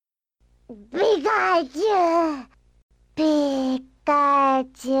ピカチュウ、ピカ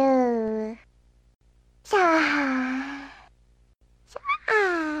チュウ、シャー、シャ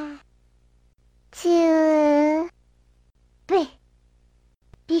ー、チュウ、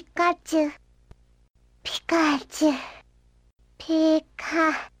ピカチュウ、ピカチュウ、ピ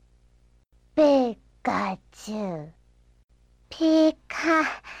カ、ピカチュウ、ピカ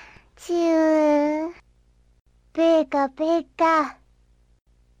チュウ、ピカピカ、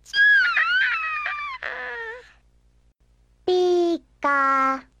ピ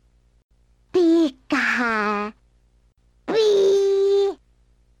カ、ピカ、ピー、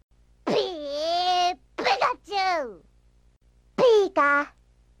ピー、ピカチュウ、ピカ、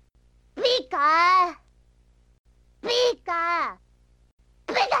ピカ、ピカ、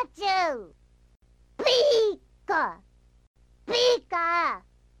ピカチュウ、ピカ、ピカ、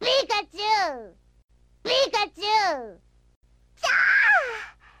ピカチュウ、ピカチュウ、チャ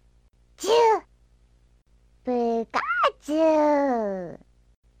ー、チュウ、ピカチュウ、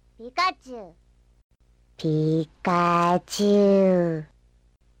ピカチュウ、ピカチュウ、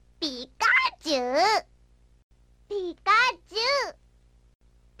ピカチュウ、ピカチュウ、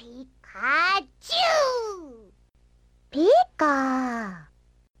ピカチュウ、ピカ、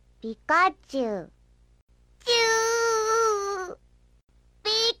ピカチュウ、チュウ、ピ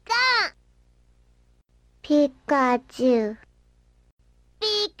カ、ピカチュウ、ピ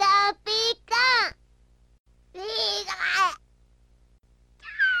カピカ、ピカ、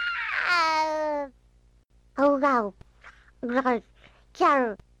あー、ほがう、が、ち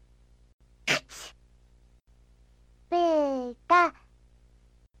ゃう、ピカ、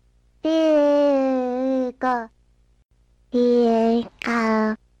ピカ、ピ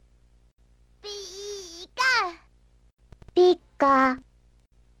カ、ピカ、ピカ、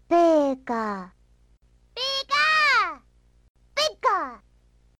ピカ、ピカ、ピカ、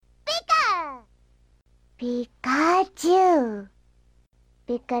ピカ、ピカチュウ、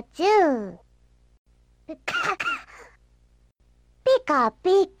ピカチュウ、ピカ、ピカ、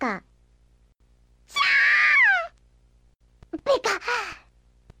ピカ、シャー、ピカ、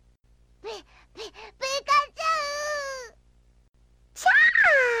ピ、ピ、ピカチュウ、シャー、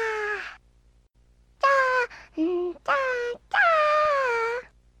チャー、チャー、チ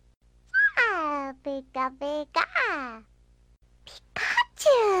ャー、ピカピカ、ピカチ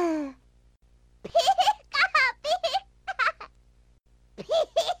ュウ、ピカピカ、ピカピ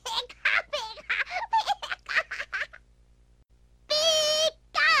カ、ピ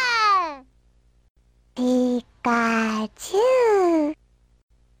カ、ピカチュウ、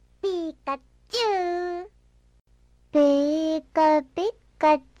ピカチュウ、ピカピ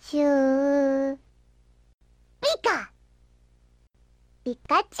カチュウ、ピカ、ピ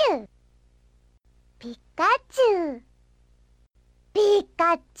カチュウ、ピカチュウ、ピ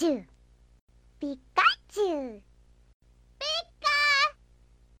カチュウ、ピカチュウ、ピカ、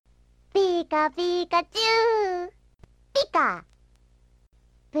ピカピカチュウ、ピカ、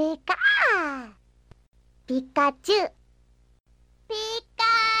ピカ、ピカチュウ、ピカ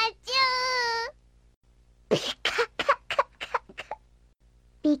チュウ、ピカカカカカ、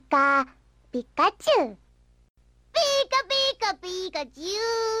ピカ、ピカチュウ、ピカピカピカチュ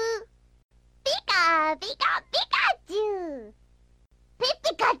ウ、ピカピカピカチュウ、ピ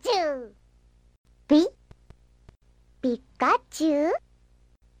ピカチュウ、ピ、ピカチュウ、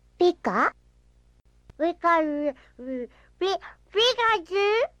ピカ、ピカ、ピ、ピカチュ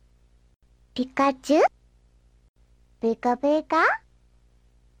ウ、ピカチュウ、ピカピカ、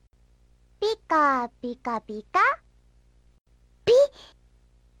ピカピカピカ、ピ、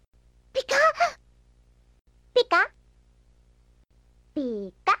ピカ、ピカ、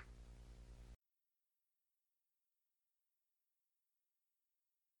ピカ。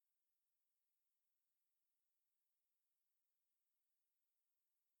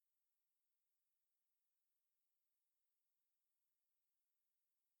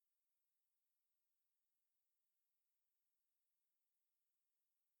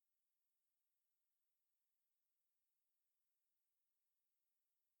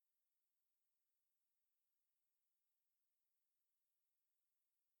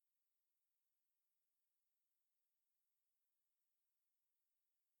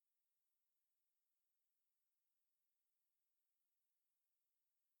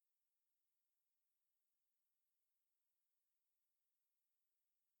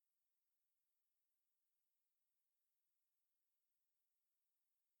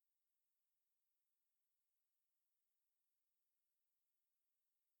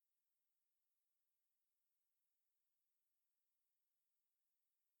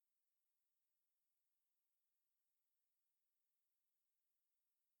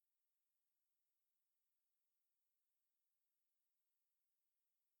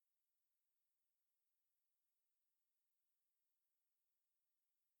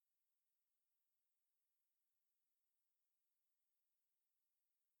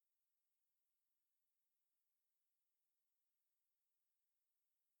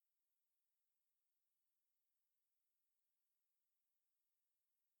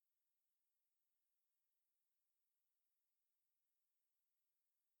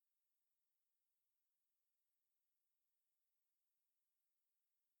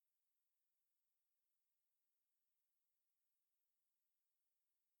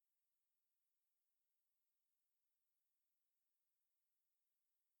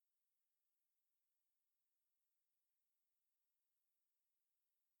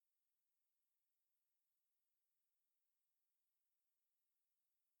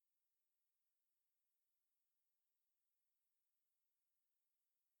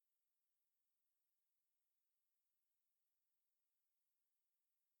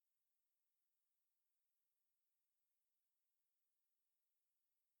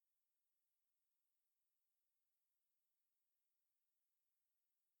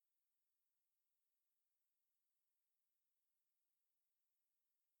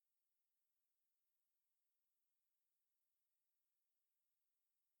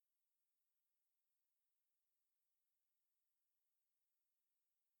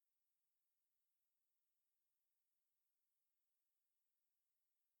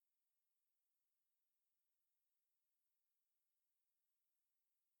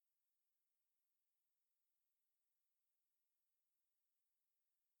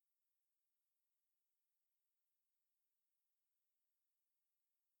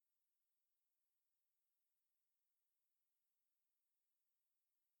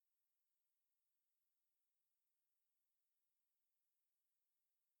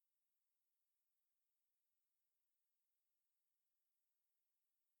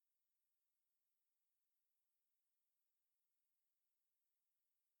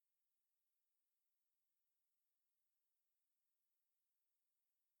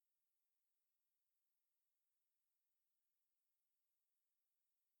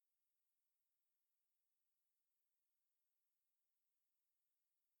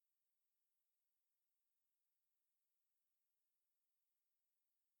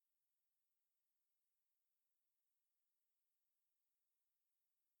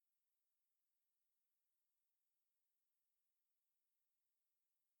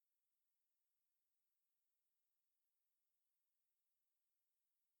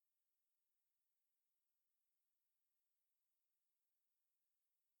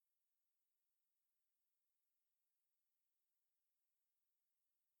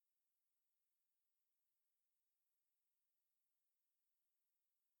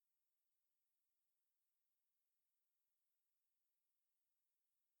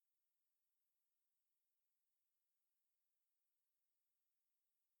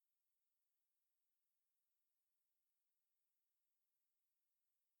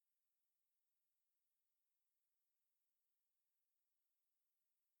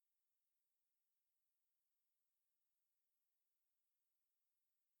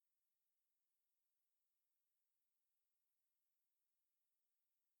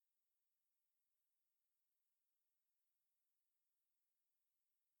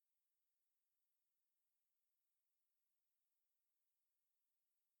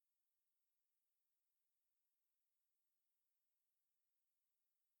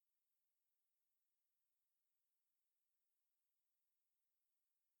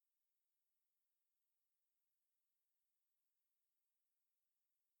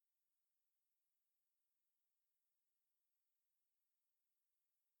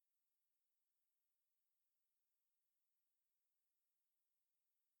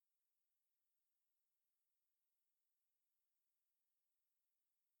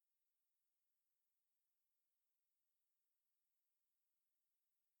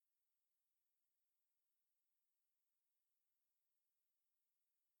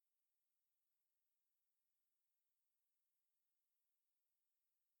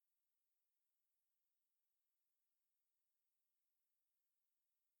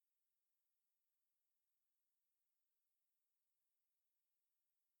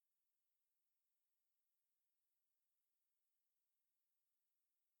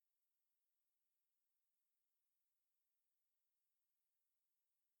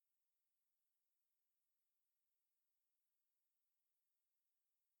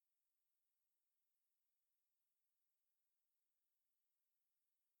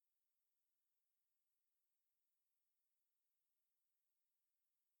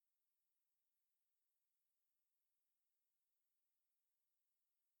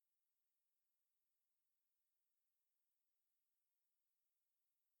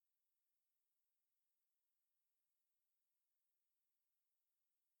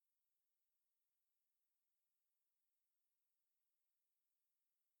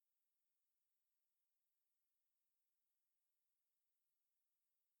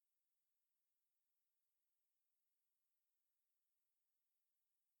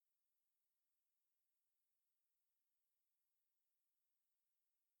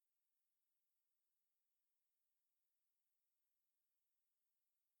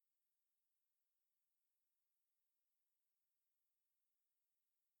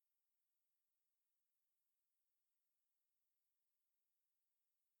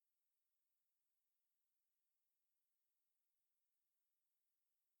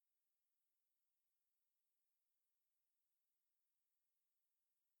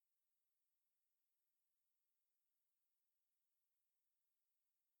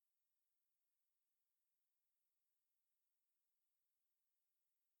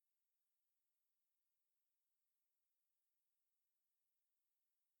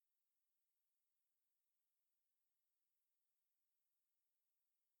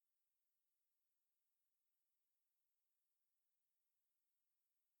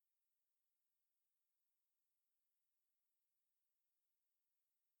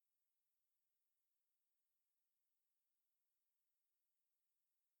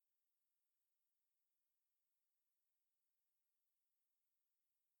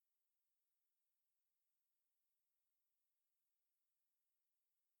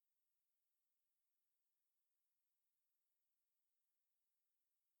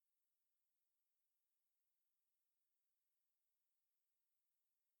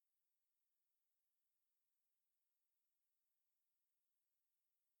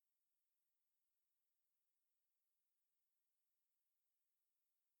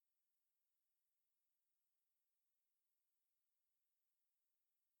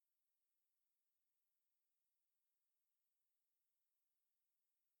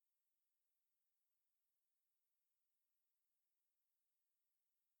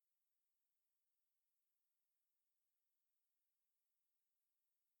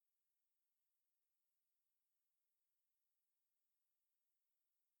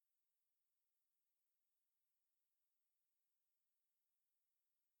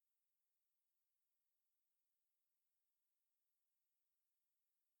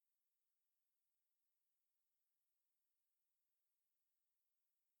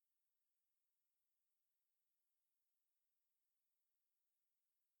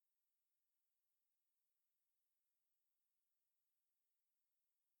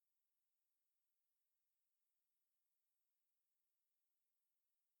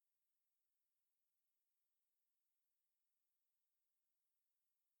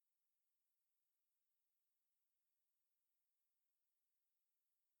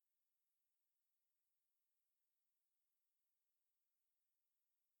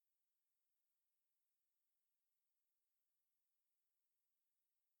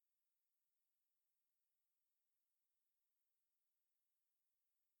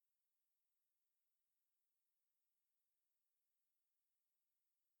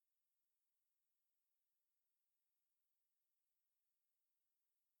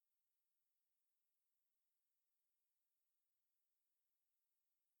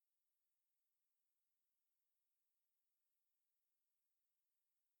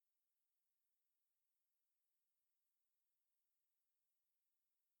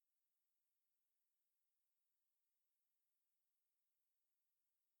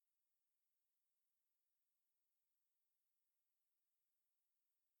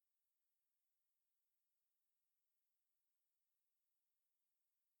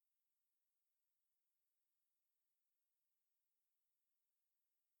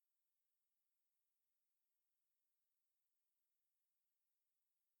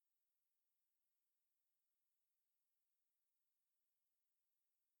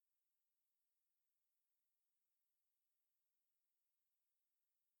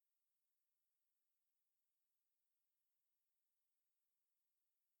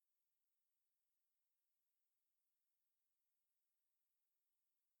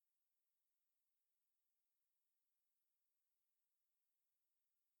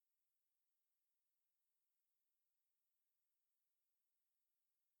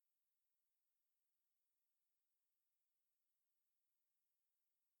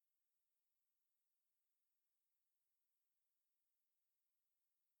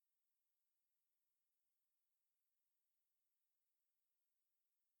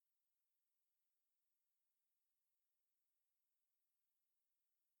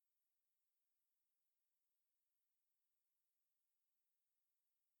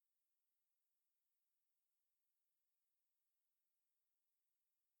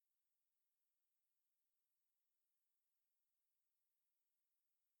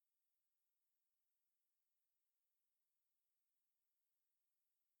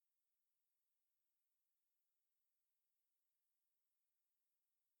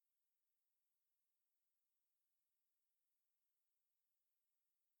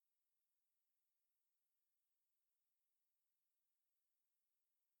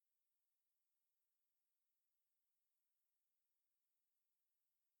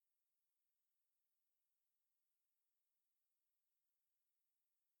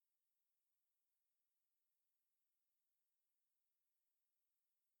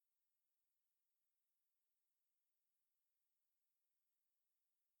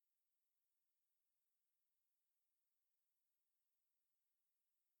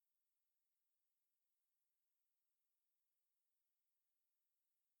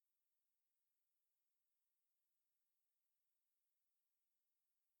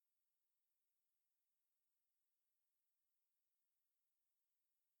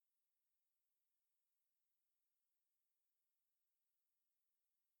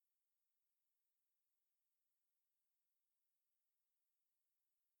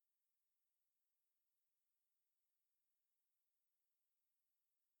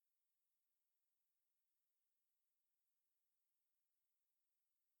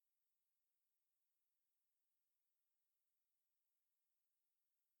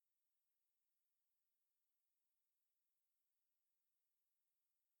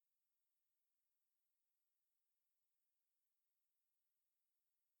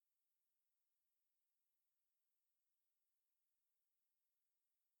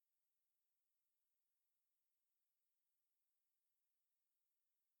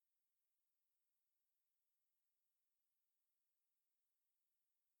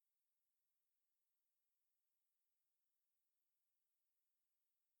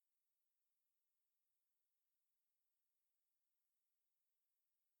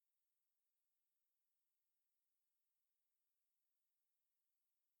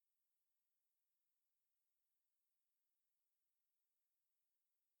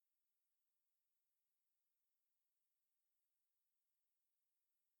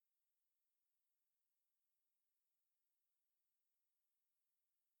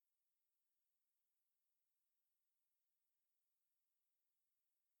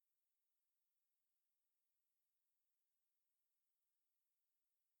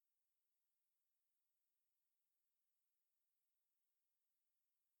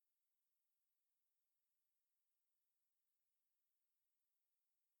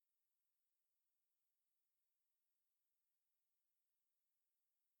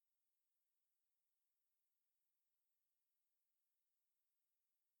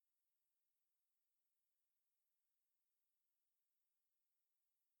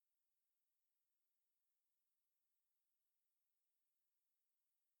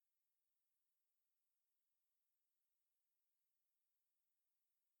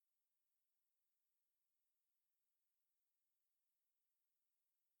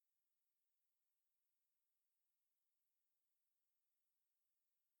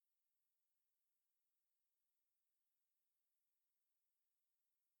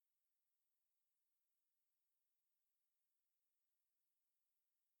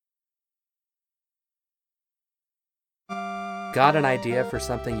Got an idea for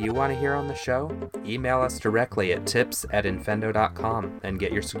something you want to hear on the show? Email us directly at tips@infendo.com and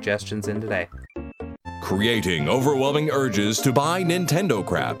get your suggestions in today. Creating overwhelming urges to buy Nintendo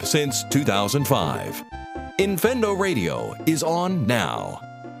crap since 2005. Infendo Radio is on now.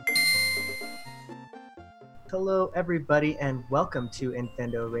 Hello, everybody, and welcome to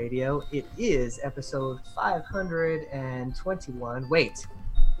Infendo Radio. It is episode 521. Wait,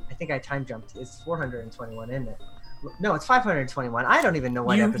 I think I time jumped. It's 421, isn't it? No, it's 521. I don't even know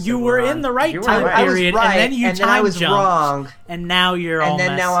what episode you were in the right time period, right, and then you time I was jumped, wrong, and now you're all and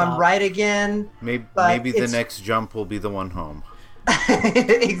then now I'm up. right again. Maybe the next jump will be the one home.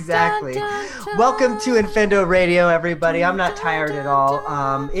 Exactly. Dun, dun, dun. Welcome to Infendo Radio, everybody. I'm not tired at all.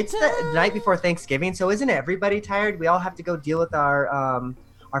 It's the night before Thanksgiving, so isn't everybody tired? We all have to go deal with our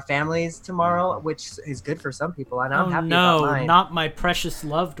families tomorrow, which is good for some people, and I'm happy about mine. Not my precious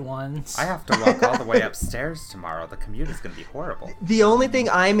loved ones. I have to walk all the way upstairs tomorrow. The commute is going to be horrible. The only thing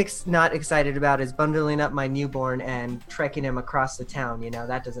I'm not excited about is bundling up my newborn and trekking him across the town. You know,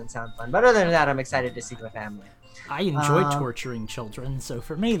 that doesn't sound fun. But other than that, I'm excited to see my family. I enjoy torturing children, so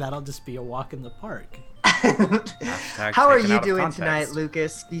for me, that'll just be a walk in the park. How are you doing tonight,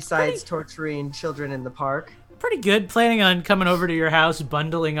 Lucas, besides torturing children in the park? Pretty good. Planning on coming over to your house,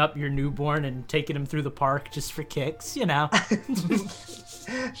 bundling up your newborn, and taking him through the park just for kicks, you know.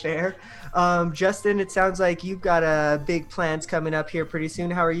 Fair. Justin, it sounds like you've got big plans coming up here pretty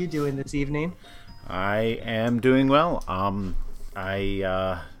soon. How are you doing this evening? I am doing well. I'm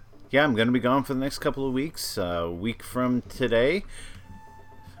going to be gone for the next couple of weeks. A week from today,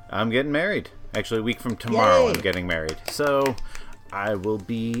 I'm getting married. Actually, a week from tomorrow, I'm getting married. So I will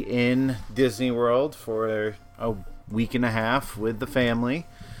be in Disney World for a week and a half with the family,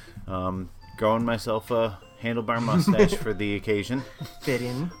 growing myself a handlebar mustache for the occasion.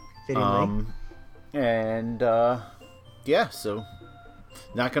 Fittingly. So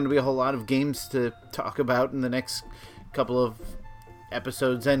not going to be a whole lot of games to talk about in the next couple of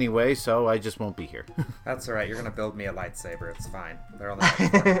episodes anyway, so I just won't be here. That's all right. You're going to build me a lightsaber. It's fine. They're only like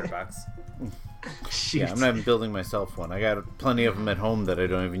 $400. Yeah, I'm not even building myself one. I got plenty of them at home that I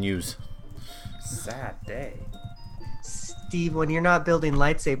don't even use. Sad day. Steve, when you're not building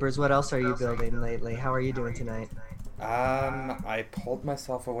lightsabers, what else are you building lately? How are you doing tonight? I pulled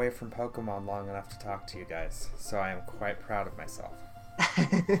myself away from Pokemon long enough to talk to you guys, so I am quite proud of myself.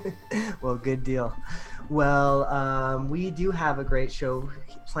 Well, good deal. Well, we do have a great show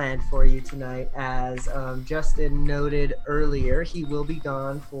planned for you tonight. As Justin noted earlier, he will be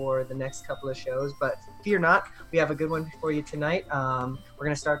gone for the next couple of shows, but fear not, we have a good one for you tonight. We're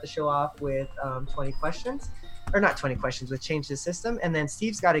going to start the show off with 20 questions, or not 20 questions, with Change the System, and then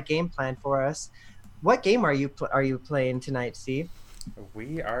Steve's got a game planned for us. What game are you playing tonight, Steve?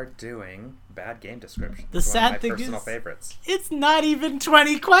 We are doing Bad Game Description. The sad thing is, favorites. It's not even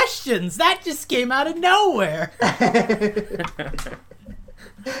 20 questions. That just came out of nowhere.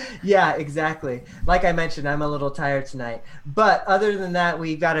 Yeah, exactly. Like I mentioned, I'm a little tired tonight. But other than that,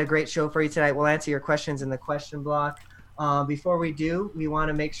 we got a great show for you tonight. We'll answer your questions in the question block. Before we do, we want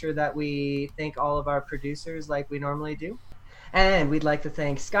to make sure that we thank all of our producers like we normally do. And we'd like to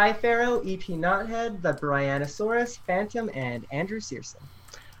thank Sky Pharaoh, E.P. Knothead, the Brianosaurus, Phantom, and Andrew Searson.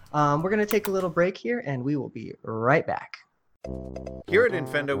 We're going to take a little break here, and we will be right back. Here at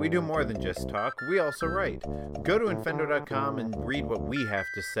Infendo, we do more than just talk. We also write. Go to infendo.com and read what we have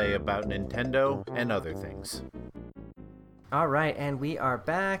to say about Nintendo and other things. All right, and we are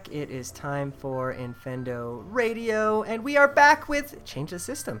back. It is time for Infendo Radio, and we are back with Change the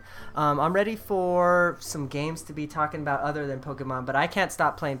System. I'm ready for some games to be talking about other than Pokemon, but I can't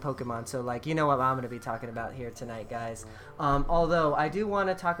stop playing Pokemon, so you know what I'm going to be talking about here tonight, guys. Although I do want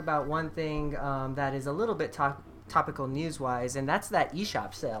to talk about one thing that is a little bit topical news-wise, and that's that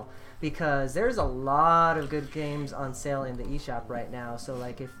eShop sale, because there's a lot of good games on sale in the eShop right now. So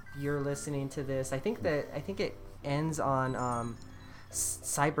if you're listening to this, I think it ends on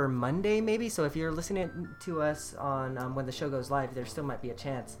Cyber Monday maybe, so if you're listening to us on when the show goes live, there still might be a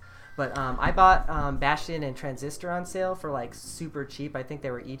chance. But I bought Bastion and Transistor on sale for super cheap. I think they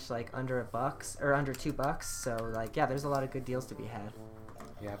were each under $1 or under $2, so yeah, there's a lot of good deals to be had.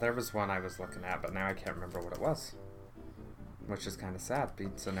 Yeah, there was one I was looking at, but now I can't remember what it was, which is kind of sad,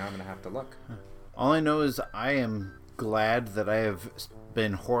 so now I'm gonna have to look. All I know is I am glad that I have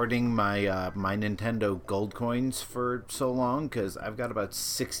been hoarding my my Nintendo gold coins for so long, because I've got about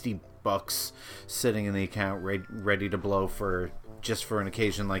 $60 sitting in the account ready to blow for just for an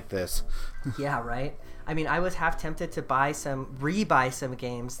occasion like this. Yeah, right. I mean, I was half tempted to re-buy some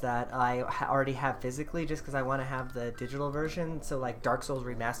games that I already have physically, just because I want to have the digital version. So, like Dark Souls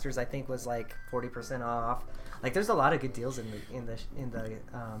Remasters, I think was like 40% off. Like, there's a lot of good deals in the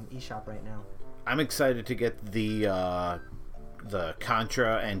eShop right now. I'm excited to get the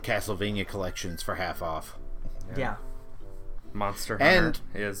Contra and Castlevania collections for half off. Yeah. Monster Hunter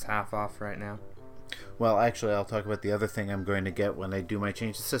is half off right now. Well, actually, I'll talk about the other thing I'm going to get when I do my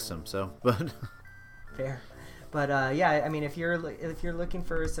change the system. So, but fair. But yeah, I mean, if you're looking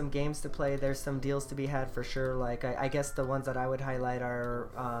for some games to play, there's some deals to be had for sure. Like I guess the ones that I would highlight are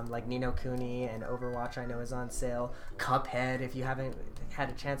like Ni no Kuni and Overwatch. I know is on sale. Cuphead, if you haven't had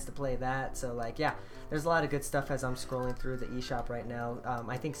a chance to play that. So like, yeah, there's a lot of good stuff as I'm scrolling through the eShop right now.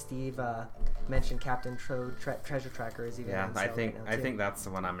 I think Steve mentioned Captain Toad Treasure Tracker is even on sale right now, I think that's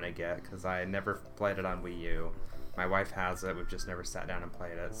the one I'm gonna get because I never played it on Wii U. My wife has it. We've just never sat down and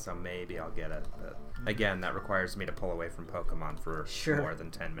played it, so maybe I'll get it. But again, that requires me to pull away from Pokemon for more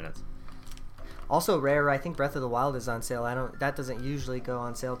than 10 minutes. Also rare, I think Breath of the Wild is on sale. That doesn't usually go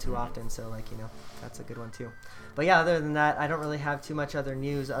on sale too often, so like, that's a good one too. But yeah, other than that, I don't really have too much other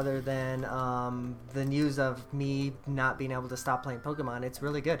news other than the news of me not being able to stop playing Pokemon. It's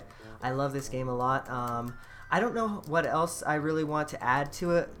really good. I love this game a lot. I don't know what else I really want to add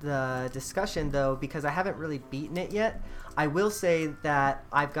to it, the discussion, though, because I haven't really beaten it yet. I will say that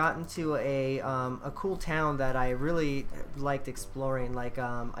I've gotten to a cool town that I really liked exploring. Like,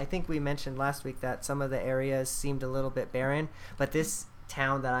 I think we mentioned last week that some of the areas seemed a little bit barren, but this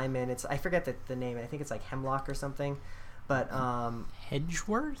town that I'm in, I forget the name. I think it's like Hemlock or something. But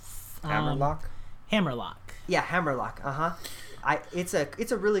Hedgeworth? Hammerlock? Hammerlock. Yeah, Hammerlock. Uh-huh. It's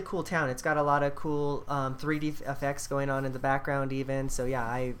a really cool town. It's got a lot of cool 3D effects going on in the background even. So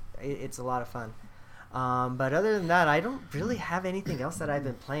yeah, it's a lot of fun. But other than that, I don't really have anything else that I've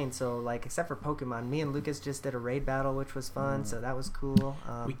been playing. So like, except for Pokemon, me and Lucas just did a raid battle, which was fun. So that was cool.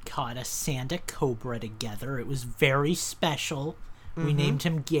 We caught a Santa Cobra together. It was very special. We named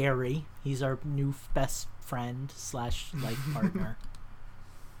him Gary. He's our new best friend / like partner.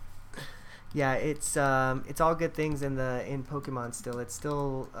 Yeah, it's all good things in Pokemon still. It's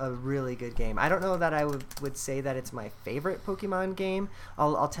still a really good game. I don't know that I would say that it's my favorite Pokemon game.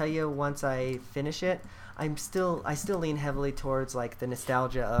 I'll tell you once I finish it. I still lean heavily towards like the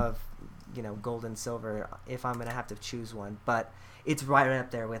nostalgia of, Gold and Silver if I'm gonna have to choose one. But it's right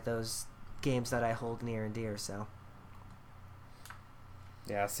up there with those games that I hold near and dear. So.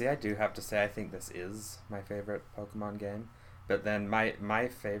 Yeah, see, I do have to say I think this is my favorite Pokemon game. But then my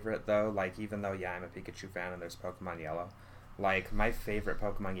favorite, though, like, even though, yeah, I'm a Pikachu fan and there's Pokemon Yellow, like, my favorite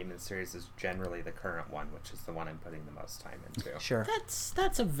Pokemon game in the series is generally the current one, which is the one I'm putting the most time into. Sure.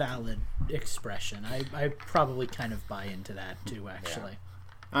 That's a valid expression. I probably kind of buy into that, too, actually.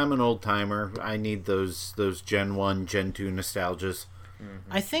 Yeah. I'm an old-timer. I need those Gen 1, Gen 2 nostalgias. Mm-hmm.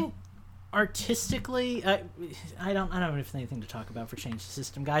 I think artistically, I don't have anything to talk about for Change the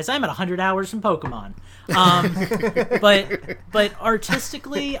System, guys. I'm at 100 hours in Pokemon. But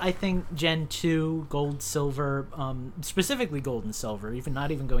artistically, I think Gen 2, Gold, Silver, specifically Gold and Silver,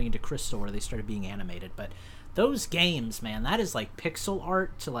 not even going into Crystal where they started being animated, but those games, man, that is like pixel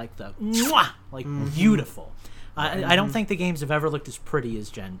art to like the beautiful. I don't think the games have ever looked as pretty as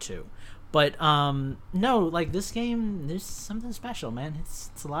Gen 2. But, no, like, this game, there's something special, man.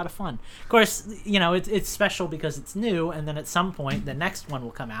 It's a lot of fun. Of course, it's special because it's new, and then at some point, the next one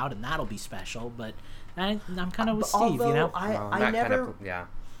will come out, and that'll be special. But I'm kind of with Steve,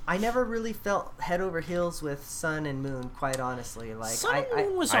 I never really felt head over heels with Sun and Moon, quite honestly. Like, Sun and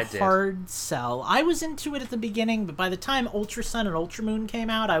Moon was a hard sell. I was into it at the beginning, but by the time Ultra Sun and Ultra Moon came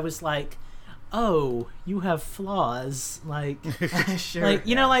out, I was like, oh, you have flaws, like, sure, like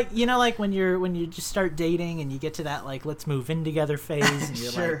like when you just start dating and you get to that like let's move in together phase and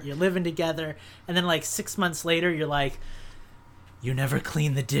you're sure. like you're living together and then like 6 months later you're like you never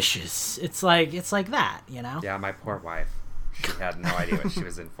clean the dishes. It's like that, Yeah, my poor wife. She had no idea what she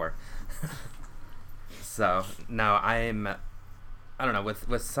was in for. So no, I don't know,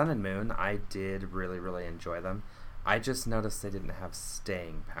 with Sun and Moon, I did really, really enjoy them. I just noticed they didn't have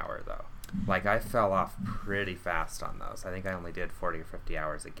staying power though. Like, I fell off pretty fast on those. I think I only did 40 or 50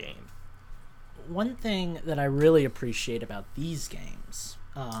 hours a game. One thing that I really appreciate about these games,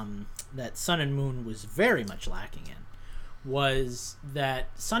 that Sun and Moon was very much lacking in, was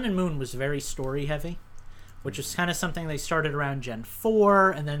that Sun and Moon was very story-heavy, which is kind of something they started around Gen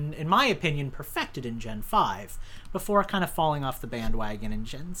 4, and then, in my opinion, perfected in Gen 5, before kind of falling off the bandwagon in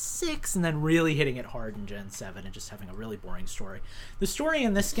Gen 6, and then really hitting it hard in Gen 7, and just having a really boring story. The story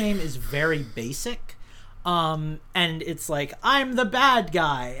in this game is very basic, And it's like, I'm the bad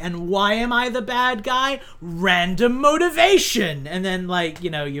guy. And why am I the bad guy? Random motivation. And then, like, you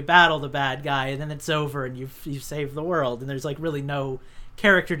know, you battle the bad guy, and then it's over, and you save the world. And there's, like, really no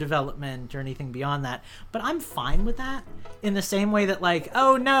character development or anything beyond that. But I'm fine with that. In the same way that, like,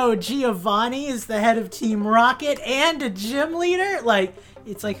 oh no, Giovanni is the head of Team Rocket and a gym leader? Like,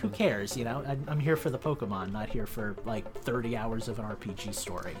 it's like, who cares, you know? I'm here for the Pokemon, not here for, like, 30 hours of an RPG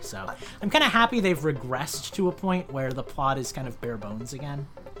story. So I'm kind of happy they've regressed to a point where the plot is kind of bare bones again.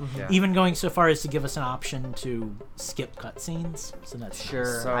 Yeah. Even going so far as to give us an option to skip cutscenes. So that's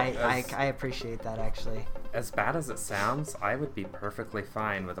Sure, nice. So I appreciate that, actually. As bad as it sounds, I would be perfectly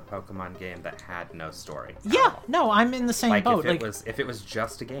fine with a Pokemon game that had no story. at Yeah, all. no, I'm in the same Like boat. if it was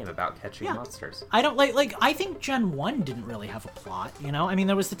just a game about catching Yeah. monsters. I don't like I think Gen 1 didn't really have a plot, you know? I mean,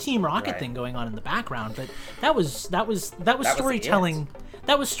 there was the Team Rocket Right. thing going on in the background, but that was was storytelling.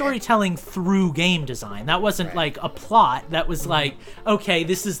 That was storytelling through game design. That wasn't Right. like a plot. That was like, okay,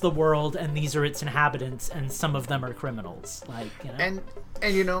 this is the world and these are its inhabitants and some of them are criminals. Like, you know. And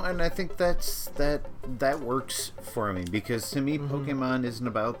you know, and I think that works for me, because to me, Pokemon isn't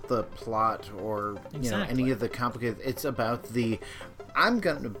about the plot or you know Exactly. any of the complicated. It's about the I'm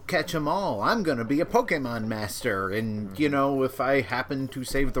gonna catch them all. I'm gonna be a Pokemon master, and you know, if I happen to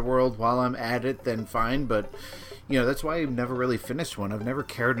save the world while I'm at it, then fine. But you know, that's why I've never really finished one. I've never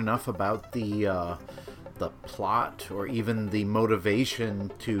cared enough about the plot or even the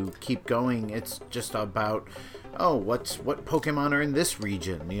motivation to keep going. It's just about, oh, what Pokemon are in this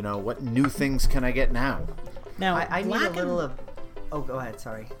region? You know, what new things can I get now? Now, I need Black a and- little of... Oh, go ahead,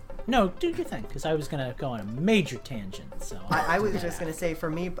 sorry. No, do your thing, because I was going to go on a major tangent, so... I was just going to say, for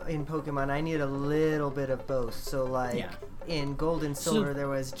me, in Pokemon, I need a little bit of both. So, like, Yeah. in Gold and Silver, there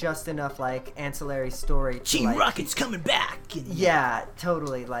was just enough, like, ancillary story to, Team like... Rocket's coming back! Yeah,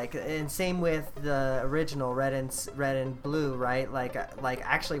 totally. Like, and same with the original Red and Blue, right? Like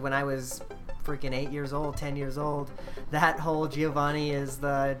actually, when I was freaking 8 years old, 10 years old, that whole Giovanni is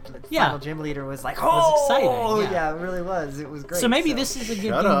the Yeah. final gym leader was like, was exciting, oh, yeah. yeah, it really was. It was great. So maybe this is a good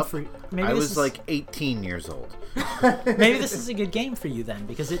Shut game up. for... Maybe I this was is... like 18 years old. Maybe this is a good game for you then,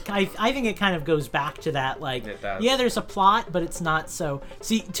 because I think it kind of goes back to that, like, It does. yeah, there's a plot, but it's not so...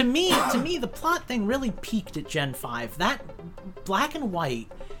 See, to me, the plot thing really peaked at Gen 5. That Black and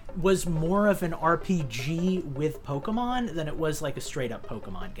White was more of an RPG with Pokemon than it was like a straight-up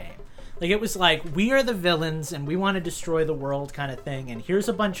Pokemon game. Like, it was like, we are the villains, and we want to destroy the world kind of thing, and here's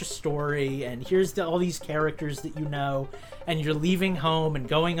a bunch of story, and here's all these characters that you know, and you're leaving home and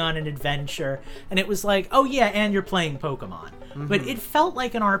going on an adventure, and it was like, oh yeah, and you're playing Pokemon. But it felt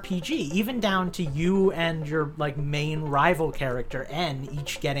like an RPG, even down to you and your, like, main rival character, N,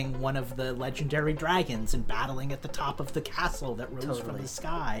 each getting one of the legendary dragons and battling at the top of the castle that rose from the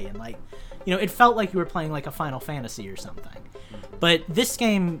sky, and, like, you know, it felt like you were playing, like, a Final Fantasy or something. But this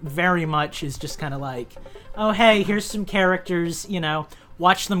game very much is just kind of like, oh, hey, here's some characters, you know,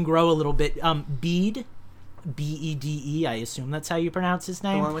 watch them grow a little bit. Bede, B-E-D-E, I assume that's how you pronounce his the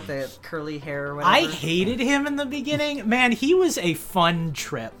name. one with the curly hair or whatever. I hated him in the beginning. Man, he was a fun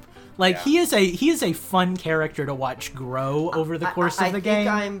trip. Like, Yeah. he is a fun character to watch grow over the course of the game.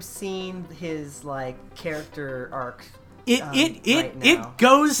 I think I'm seeing his, like, character arc. It right now. it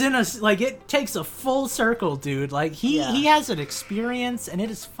goes in a, like, it takes a full circle, dude. Like, he Yeah. has an experience and it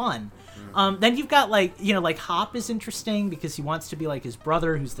is fun. Then you've got, like, you know, like, Hop is interesting because he wants to be like his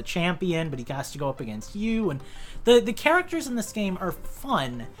brother who's the champion, but he has to go up against you, and the characters in this game are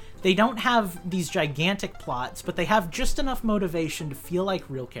fun. They don't have these gigantic plots, but they have just enough motivation to feel like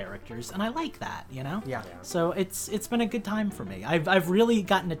real characters, and I like that, you know? Yeah. So it's been a good time for me. I've really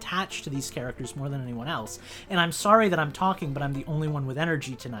gotten attached to these characters more than anyone else, and I'm sorry that I'm talking, but I'm the only one with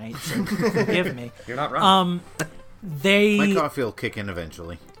energy tonight, so forgive me. You're not wrong. My coffee will kick in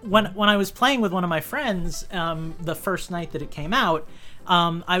eventually. When I was playing with one of my friends, the first night that it came out,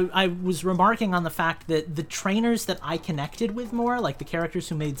 I was remarking on the fact that the trainers that I connected with more, like the characters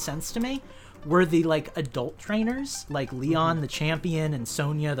who made sense to me, were the, like, adult trainers, like Leon the champion and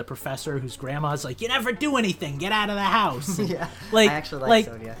Sonia the professor whose grandma's like, you never do anything, get out of the house. And, Yeah. like, I actually like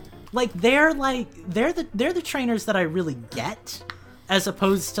Sonia. they're the trainers that I really get, as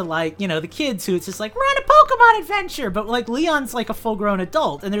opposed to, like, you know, the kids who it's just like, we're on a Pokemon adventure, but, like, Leon's like a full-grown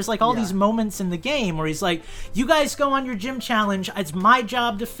adult, and there's, like, all these moments in the game where he's like, you guys go on your gym challenge, it's my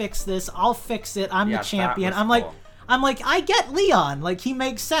job to fix this, I'll fix it, I'm Yeah, the that champion. was I'm cool. like, I get Leon, like, he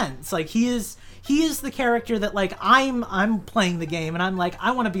makes sense, like, he is the character that, like, I'm playing the game, and I'm like,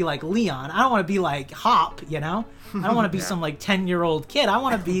 I want to be like Leon, I don't want to be like Hop, you know? I don't want to be some, like, 10-year-old kid, I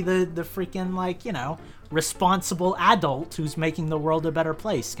want to be the freaking, like, you know, responsible adult who's making the world a better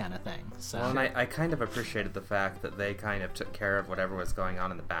place kind of thing. So Well, and I kind of appreciated the fact that they kind of took care of whatever was going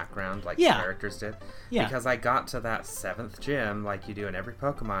on in the background, like Yeah. the characters did. Yeah. Because I got to that 7th gym, like you do in every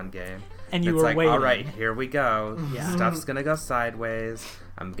Pokemon game. And you it's were like, waiting. all right, here we go. Yeah. Stuff's gonna go sideways.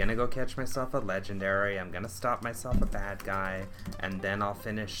 I'm gonna go catch myself a legendary. I'm gonna stop myself a bad guy, and then I'll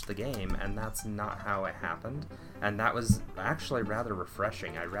finish the game. And that's not how it happened. And that was actually rather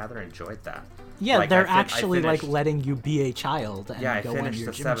refreshing. I rather enjoyed that. yeah, Like, they're I actually finished- like letting you be a child and Yeah, I go on finished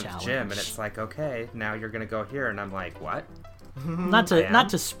your the gym 7th challenge. gym, and it's like, okay, now you're gonna go here, and I'm like, what? not to I am. not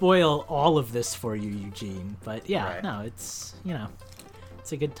to spoil all of this for you, Eugene, but yeah, Right. no, it's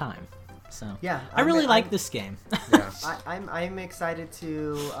it's a good time. So Yeah, I really like I'm- this game. Yeah. I'm excited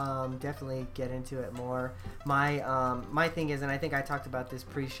to definitely get into it more. My thing is, and I think I talked about this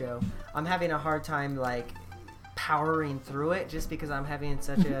pre-show, I'm having a hard time like powering through it just because I'm having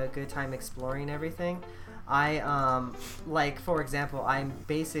such a good time exploring everything. I like, for example, I'm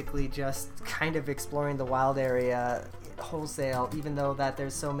basically just kind of exploring the wild area wholesale, even though that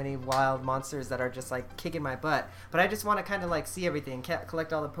there's so many wild monsters that are just like kicking my butt. But I just want to kind of like see everything,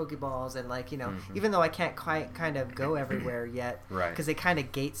 collect all the Pokeballs, and like, you know, even though I can't quite kind of go everywhere yet, Right. because they kind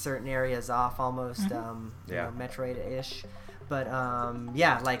of gate certain areas off almost, Yeah. Metroid-ish. But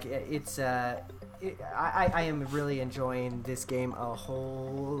yeah, like I am really enjoying this game a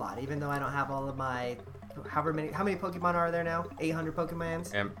whole lot, even though I don't have all of my how many Pokemon are there now? 800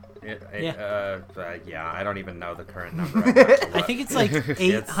 Pokemons? Yeah, I don't even know the current number. I think it's like 8.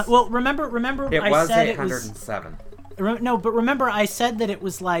 It's- Well, remember, it I was said it was 807. no, but remember I said that it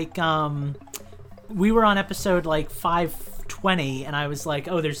was like we were on episode like 520, and I was like,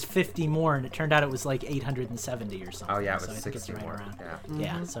 oh, there's 50 more, and it turned out it was like 870 or something. Oh yeah, it so was I think it's 60 right more. around.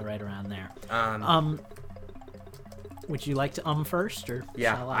 Yeah. Yeah, so right around there. Um, Would you like to first, or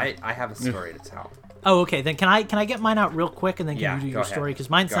yeah, shall I have a story to tell. Oh, okay. Then can I get mine out real quick, and then Yeah, you do go your ahead. story? Because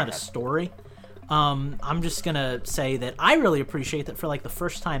mine's Go not a ahead. story. I'm just gonna say that I really appreciate that for like the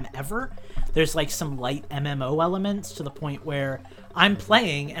first time ever, there's like some light MMO elements to the point where I'm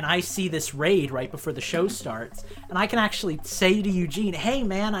playing and I see this raid right before the show starts, and I can actually say to Eugene, "Hey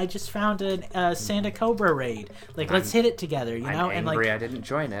man, I just found a Santa Cobra raid. Like, let's hit it together," you know? I'm And angry like, I didn't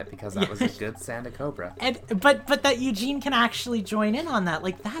join it because that was a good Santa Cobra. and but that Eugene can actually join in on that,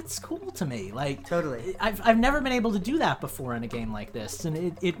 like, that's cool to me. Like, Totally. I've never been able to do that before in a game like this,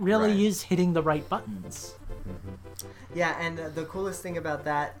 and it really Right. is hitting the right buttons. Yeah, and the coolest thing about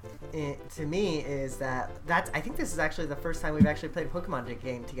that to me is that I think this is actually the first time we've actually played a Pokemon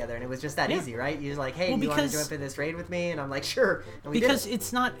game together, and it was just that Yeah. easy, right? You're like, hey, Well, do you want to because- join in this raid with me? And I'm like, sure. And we did Because it.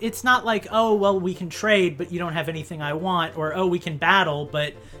 it's not like, oh, well, we can trade, but you don't have anything I want, or oh, we can battle,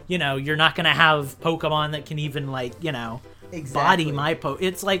 but you know, you're not gonna have Pokemon that can even, like, you know, Exactly. body my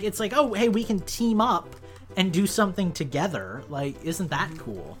It's like, oh, hey, we can team up and do something together. Like, isn't that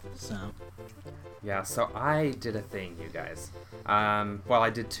cool? So Yeah, so I did a thing, you guys. Well, I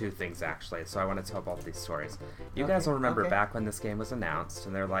did two things, actually, so I want to tell both these stories. You guys will remember okay. back when this game was announced,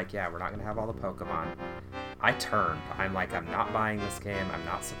 and they're like, yeah, we're not going to have all the Pokemon. I turned. I'm like, I'm not buying this game. I'm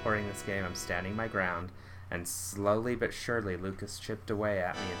not supporting this game. I'm standing my ground. And slowly but surely, Lucas chipped away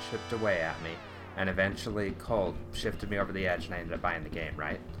at me and chipped away at me. And eventually, Colt shifted me over the edge, and I ended up buying the game,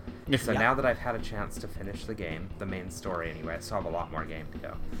 right? So now that I've had a chance to finish the game, the main story anyway, I still have a lot more game to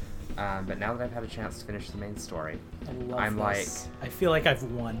go. But now that I've had a chance to finish the main story, I love I'm this. I feel like I've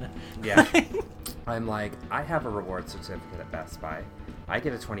won. yeah, I'm like, I have a reward certificate at Best Buy. I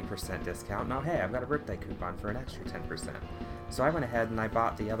get a 20% discount. Now, hey, I've got a birthday coupon for an extra 10%. So I went ahead and I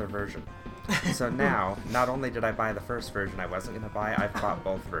bought the other version. So now, not only did I buy the first version I wasn't going to buy, I've bought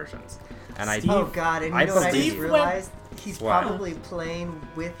both versions. And Steve- Oh God! And you I know what I just believe- realized? He's What? probably playing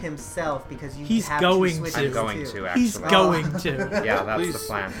with himself because you He's have going two switches to. I'm going too. to, actually. He's going to. Yeah, that's Please. the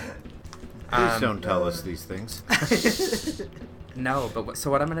plan. Please don't tell us these things. No, but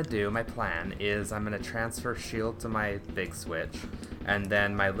so what I'm going to do, my plan, is I'm going to transfer Shield to my big Switch, and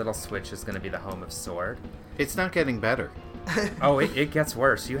then my little Switch is going to be the home of Sword. It's not getting better. Oh, it gets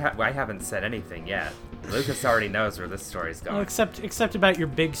worse. I haven't said anything yet. Lucas already knows where this story's going. Well, except about your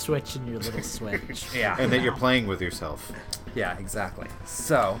big Switch and your little Switch. Yeah. And that you're playing with yourself. Yeah, exactly.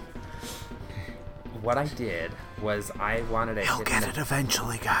 So, what I did was I wanted a hidden...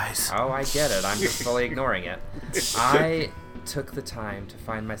 eventually, guys. Oh, I get it. I'm just fully ignoring it. I took the time to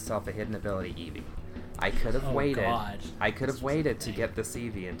find myself a hidden ability Eevee. I could have Oh, waited. God. I could have waited to get this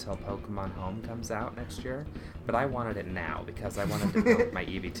Eevee until Pokemon Home comes out next year, but I wanted it now because I wanted to build my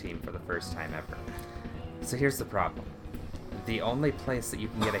Eevee team for the first time ever. So here's the problem. The only place that you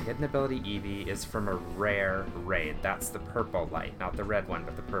can get a hidden ability Eevee is from a rare raid. That's the purple light, not the red one,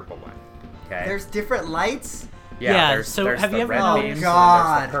 but the purple one. Okay. There's different lights. Yeah, there's so there's have the you ever red noticed- beams and God.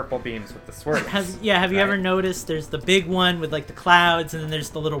 then there's the purple beams with the swirlies. Have you right? ever noticed there's the big one with like the clouds, and then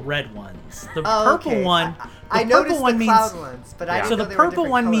there's the little red ones. The Oh, purple okay. I I purple noticed one the means cloud ones, but I Yeah. didn't so know the they were purple different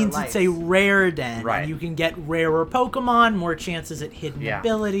one color means lights. it's a rare den, Right. and you can get rarer Pokemon, more chances at hidden Yeah.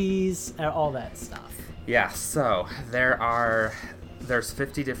 abilities, all that stuff. Yeah, so there's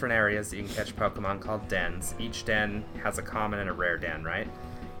 50 different areas that you can catch Pokemon called dens. Each den has a common and a rare den, right?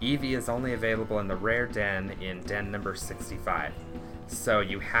 Eevee is only available in the rare den in den number 65. So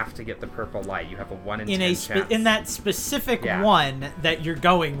you have to get the purple light. You have a 1 in 10 chance. In that specific Yeah. one that you're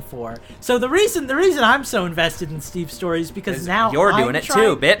going for. So the reason I'm so invested in Steve's story is because now You're doing I'm it trying-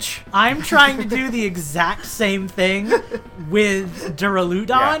 too, bitch. I'm trying to do the exact same thing with Duraludon,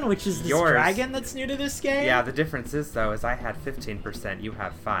 Yeah. which is this Yours- dragon that's new to this game. Yeah, the difference is though is I had 15%, you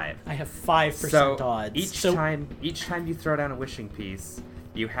have 5. I have 5% So odds. each time you throw down a wishing piece,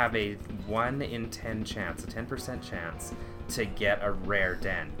 you have a 1 in 10 chance, a 10% chance to get a rare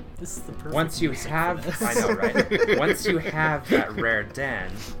den. This is the perfect Once you music for have, this. I know, right? Once you have that rare den,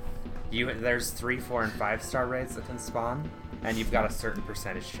 there's 3, 4, and 5-star raids that can spawn, and you've got a certain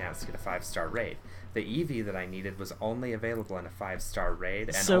percentage chance to get a 5-star raid. The Eevee that I needed was only available in a 5-star raid,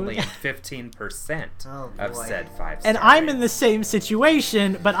 and So- only in 15% Oh, of boy. said 5-star. And I'm raid. in the same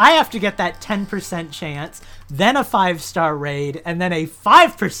situation, but I have to get that 10% chance, then a 5-star raid, and then a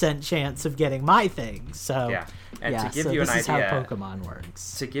 5% chance of getting my thing. So Yeah. And yeah, to give so you an this is idea, how Pokemon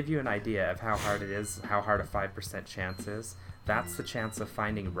works. to give you an idea of how hard it is, how hard a 5% chance is, that's the chance of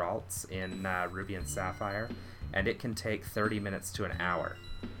finding Ralts in Ruby and Sapphire, and it can take 30 minutes to an hour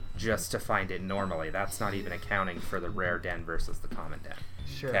just to find it normally. That's not even accounting for the rare den versus the common den.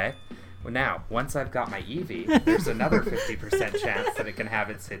 Sure. Okay? Well, now, once I've got my Eevee, there's another 50% chance that it can have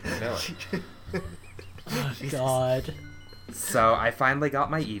its hidden ability. Oh, God. So I finally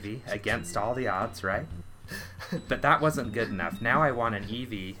got my Eevee against all the odds, right? But that wasn't good enough. Now I want an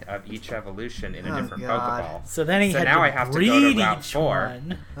Eevee of each evolution in a Oh, different God. Pokeball. So then he So had now to I have to go breed to Route each 4,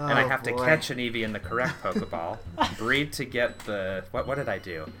 one. and I Oh, have to boy. catch an Eevee in the correct Pokeball, breed to get the... What did I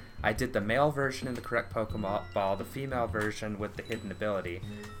do? I did the male version in the correct Pokeball, the female version with the hidden ability,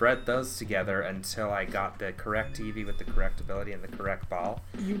 bred those together until I got the correct Eevee with the correct ability and the correct ball.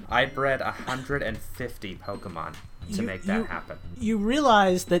 I bred 150 Pokemon to make that happen. You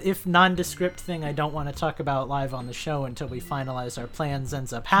realize that if nondescript thing I don't want to talk about live on the show until we finalize our plans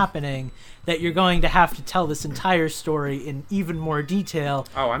ends up happening, that you're going to have to tell this entire story in even more detail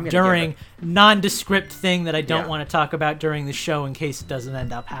Oh, I'm gonna during give nondescript thing that I don't Yeah. want to talk about during the show in case it doesn't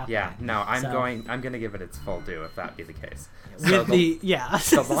end up happening. Yeah, no, I'm So- going to give it its full due if that be the case. With the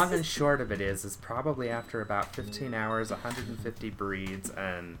The long and short of it is probably after about 15 hours, 150 breeds,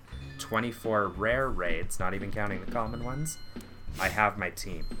 and 24 rare raids, not even counting the common ones, I have my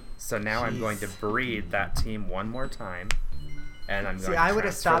team. So now I'm going to breed that team one more time, and I'm going See, to I would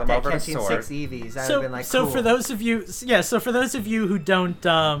have transfer stopped them at over to catching Sword. 6 Eevees. I would so, have been like, so cool. for those of you who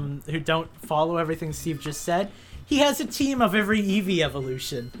don't follow everything Steve just said, he has a team of every Eevee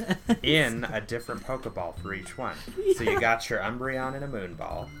evolution. in a different Pokeball for each one. So you got your Umbreon in a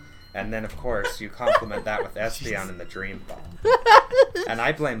Moonball, and then of course you complement that with Espeon in the Dream Ball. And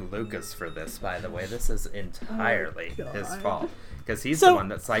I blame Lucas for this, by the way. This is entirely his fault. Because he's the So- one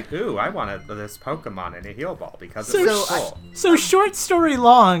that's like, ooh, I wanted this Pokemon in a Heal Ball because So- it's So I- cool. So short story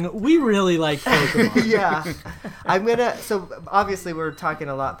long, we really like Pokemon. Yeah. I'm gonna. So obviously we're talking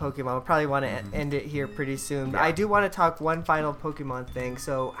a lot Pokemon. We'll probably want to end it here pretty soon. Yeah. I do want to talk one final Pokemon thing.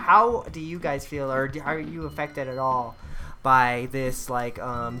 So how do you guys feel, or are you affected at all by this like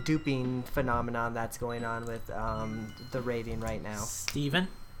duping phenomenon that's going on with the rating right now? Steven?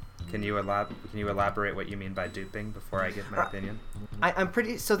 Can you elaborate what you mean by duping before I give my opinion? I'm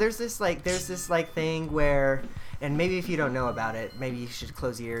pretty. So there's this thing where, and maybe if you don't know about it, maybe you should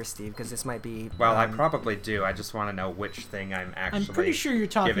close your ears, Steve, because this might be. Well, I probably do. I just want to know which thing I'm actually. I'm pretty sure you're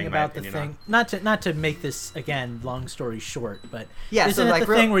talking giving my about the opinion thing. on. Not to make this again long story short, but Yeah, isn't so, it like,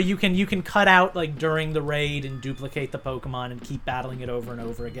 the real- thing where you can cut out like during the raid and duplicate the Pokemon and keep battling it over and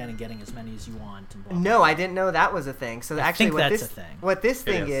over again and getting as many as you want? And blah, blah. No, I didn't know that was a thing. So actually, think what that's this a thing. what this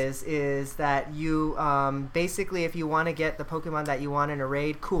thing is. is that you basically, if you want to get the Pokemon that you want in a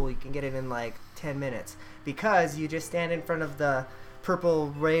raid, cool, you can get it in like 10 minutes because you just stand in front of the purple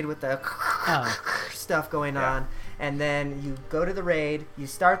raid with the stuff going Yeah. on, and then you go to the raid, you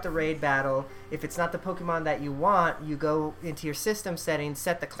start the raid battle. If it's not the Pokemon that you want, you go into your system settings,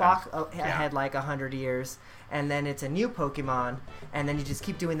 set the clock ahead like 100 years, and then it's a new Pokemon, and then you just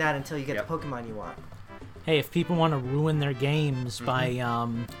keep doing that until you get Yep. the Pokemon you want. Hey, if people want to ruin their games by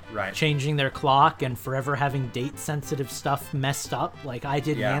Right. changing their clock and forever having date-sensitive stuff messed up, like I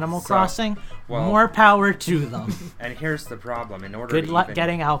did in Yeah, Animal so- Crossing, well- more power to them. And here's the problem: Good luck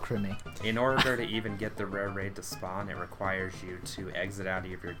getting Alchemy. In order to even get the rare raid to spawn, it requires you to exit out of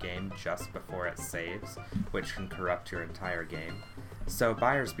your game just before it saves, which can corrupt your entire game. So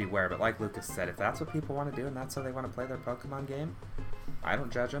buyers beware, but like Lucas said, if that's what people want to do and that's how they want to play their Pokemon game, I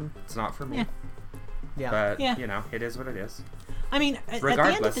don't judge them. It's not for me. Yeah. Yeah. But, Yeah. you know, it is what it is. I mean, at the end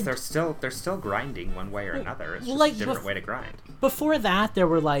Regardless, of the they're still grinding one way or another. It's well, just like, a different way to grind. before that, there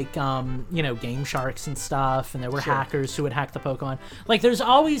were like, Game Sharks and stuff, and there were hackers who would hack the Pokemon. Like, there's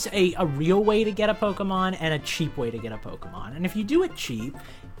always a real way to get a Pokemon and a cheap way to get a Pokemon. And if you do it cheap,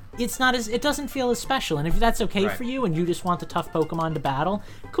 it doesn't feel as special. And if that's okay Right. for you and you just want the tough Pokemon to battle,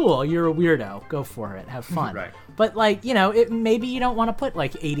 cool, you're a weirdo. Go for it. Have fun. Right. But, like, maybe you don't want to put,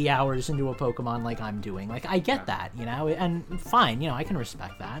 like, 80 hours into a Pokemon like I'm doing. Like, I get that, and fine, I can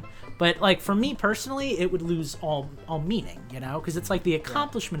respect that. But, like, for me personally, it would lose all meaning, because it's, like, the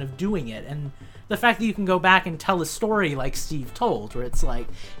accomplishment of doing it, and the fact that you can go back and tell a story like Steve told, where it's like,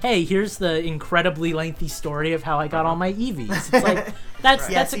 hey, here's the incredibly lengthy story of how I got all my EVs. It's like, that's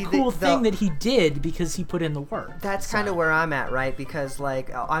Yeah, a see, cool the- thing that he did because he put in the work. That's kind of where I'm at, right? Because,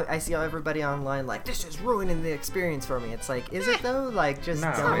 like, I see everybody online like, this is ruining the experience for me. It's like, is it though? Like, just No.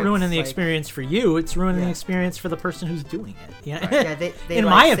 It's It's not ruining the like- experience for you. It's ruining Yeah. the experience for the person who's doing it. Yeah, they in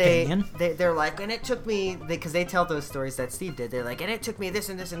like, my say- opinion. they're like, and it took me, because they tell those stories that Steve did. They're like, and it took me this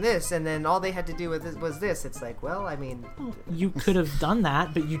and this and this, and then all they had to do with this was this. It's like, well, I mean, You could have done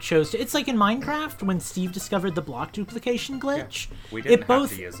that, but you chose to. It's like in Minecraft when Steve discovered the block duplication glitch. We didn't it both,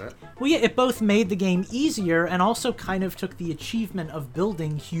 have to use it. Well, yeah, it both made the game easier and also kind of took the achievement of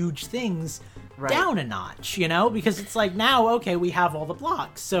building huge things Right. down a notch, because it's like now, okay, we have all the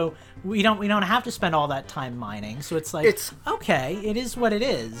blocks, so we don't have to spend all that time mining. So it's like, okay, it is what it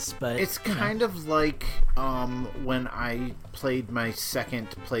is, but It's kind of like when I played my second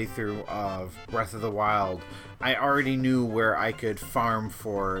playthrough of Breath of the Wild. I already knew where I could farm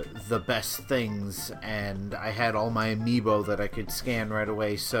for the best things, and I had all my amiibo that I could scan right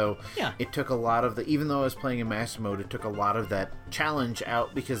away. So Yeah. it took a lot of even though I was playing in Master Mode, it took a lot of that challenge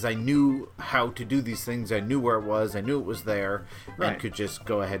out because I knew how to do these things. I knew where it was. I knew it was there, Right. and could just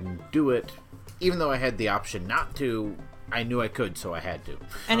go ahead and do it. Even though I had the option not to, I knew I could, so I had to.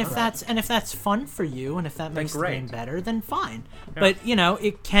 And if that's fun for you, and if that makes the great. game better, then fine. But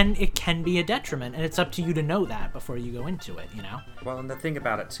it can be a detriment, and it's up to you to know that before you go into it. Well, and the thing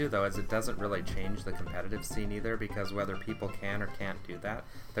about it too, though, is it doesn't really change the competitive scene either, because whether people can or can't do that,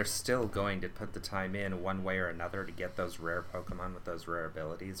 they're still going to put the time in one way or another to get those rare Pokemon with those rare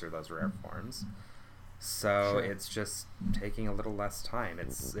abilities or those rare forms. So it's just taking a little less time.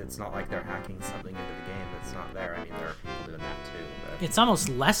 It's not like they're hacking something into the game that's not there. I mean, there are people doing that too. But It's almost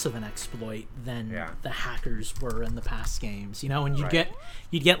less of an exploit than Yeah. the hackers were in the past games. And you'd Right.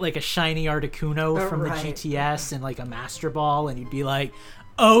 get like a shiny Articuno from Right. the GTS and like a Master Ball, and you'd be like,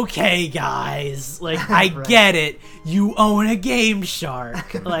 okay, guys, like I Right. get it. You own a Game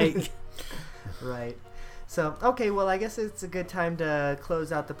Shark, like. right. So, okay, well, I guess it's a good time to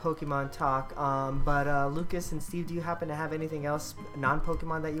close out the Pokemon talk. But Lucas and Steve, do you happen to have anything else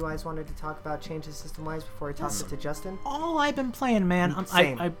non-Pokemon that you guys wanted to talk about, changes system-wise, before I toss it to Justin? All I've been playing, man.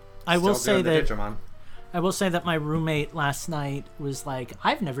 Same. I will still say doing the that Digimon. I will say that my roommate last night was like,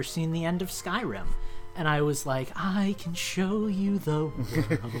 I've never seen the end of Skyrim. And I was like, I can show you the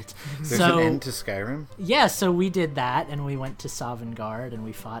world. There's so, an end to Skyrim? yeah, so we did that, and we went to Sovngarde, and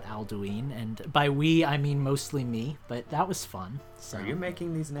we fought Alduin. And by we, I mean mostly me, but that was fun. So. Are you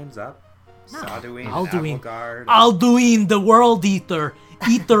making these names up? No. Saduin, Alduin. Avelgard. Alduin, the World Eater,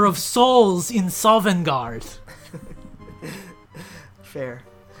 Eater of Souls in Sovngarde. Fair.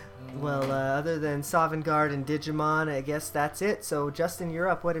 Well, other than Sovngarde and Digimon, I guess that's it. So, Justin, you're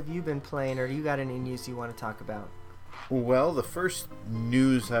up. What have you been playing, or you got any news you want to talk about? Well, the first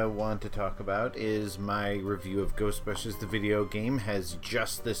news I want to talk about is my review of Ghostbusters the video game has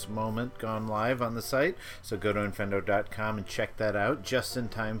just this moment gone live on the site. So go to infendo.com and check that out just in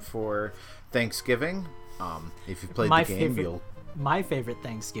time for Thanksgiving. If you've played the game, My favorite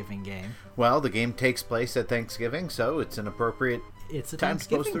Thanksgiving game. Well, the game takes place at Thanksgiving, so it's an appropriate It's a time to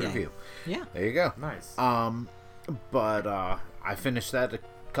post Thanksgiving the game. review. Yeah. There you go. Nice. But I finished that a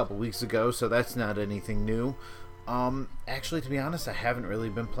couple weeks ago, so that's not anything new. Actually, to be honest, I haven't really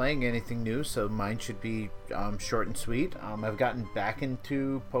been playing anything new, so mine should be short and sweet. I've gotten back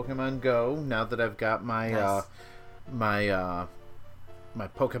into Pokemon Go now that I've got my Nice. my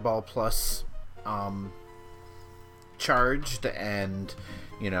Pokeball Plus charged, and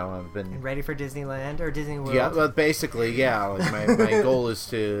I've been ready for Disneyland or Disney World. Yeah, well, basically, yeah. Like my goal is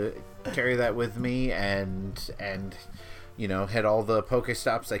to carry that with me and hit all the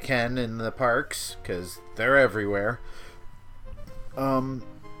Pokestops I can in the parks because they're everywhere.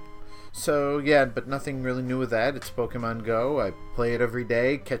 So yeah, but nothing really new with that. It's Pokemon Go. I play it every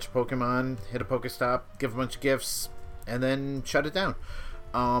day, catch a Pokemon, hit a Pokestop, give a bunch of gifts, and then shut it down.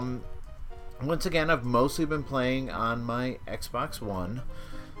 Once again, I've mostly been playing on my Xbox One.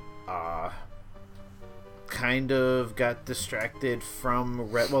 Kind of got distracted from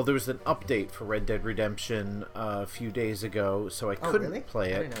there was an update for Red Dead Redemption a few days ago, so I couldn't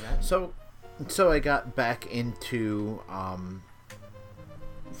play it. I didn't know that. So I got back into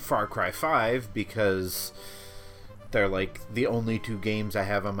Far Cry 5 because they're like the only two games I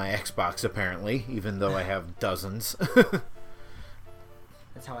have on my Xbox apparently, even though I have dozens.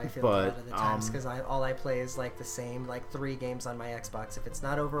 That's how I feel a lot of the times, because all I play is like the same, like 3 games on my Xbox. If it's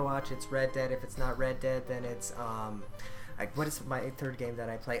not Overwatch, it's Red Dead. If it's not Red Dead, then it's what is my third game that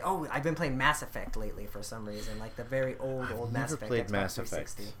I play? Oh, I've been playing Mass Effect lately for some reason, like the very old Mass Effect. Played Xbox Mass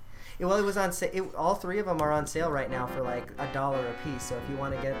 360. Effect. Well, it was on all 3 of them are on sale right now for like $1 a piece. So if you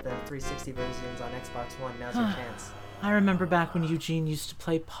want to get the 360 versions on Xbox One, now's your chance. I remember back when Eugene used to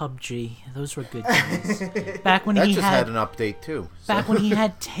play PUBG. Those were good days. Back when that he just had an update too. So. Back when he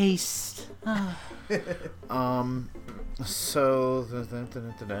had taste. So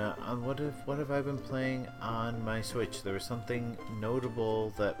what have I been playing on my Switch? There was something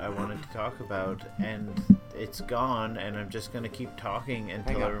notable that I wanted to talk about, and it's gone. And I'm just gonna keep talking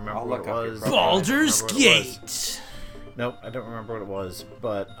until I remember what it was. Baldur's Gate. Nope, I don't remember what it was.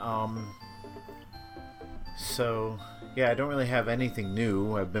 But so yeah, I don't really have anything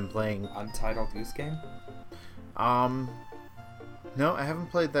new. I've been playing Untitled Goose Game. No, I haven't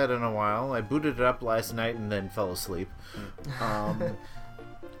played that in a while. I booted it up last night and then fell asleep.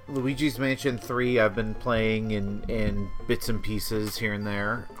 Luigi's Mansion 3 I've been playing in bits and pieces here and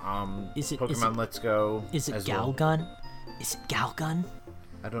there. Pokemon Let's Go. Is it Galgun? Is it Galgun?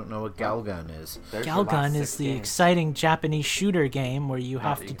 I don't know what Galgun is. Galgun is the exciting Japanese shooter game where you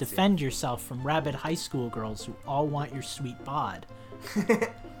have to defend yourself from rabid high school girls who all want your sweet bod. Oh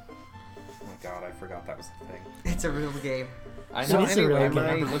my god, I forgot that was a thing. It's a real game. I know. It's a real I game.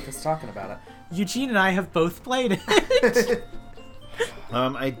 remember Lucas talking about it. Eugene and I have both played it.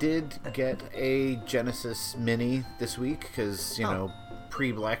 I did get a Genesis Mini this week because,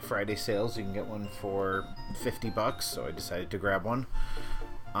 pre-Black Friday sales, you can get one for $50, so I decided to grab one.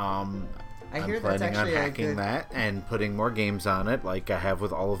 I'm planning on hacking that and putting more games on it like I have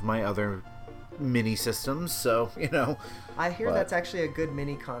with all of my other mini systems, so, I hear that's actually a good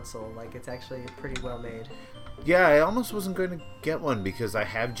mini console. Like, it's actually pretty well made. Yeah, I almost wasn't going to get one because I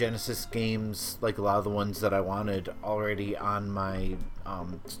have Genesis games, like a lot of the ones that I wanted, already on my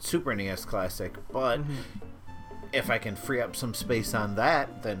Super NES Classic, but if I can free up some space on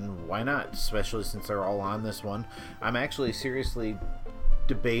that, then why not? Especially since they're all on this one. I'm actually seriously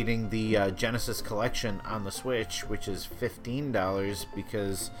debating the Genesis Collection on the Switch, which is $15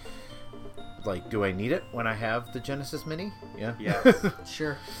 because, like, do I need it when I have the Genesis Mini? Yeah. Yes.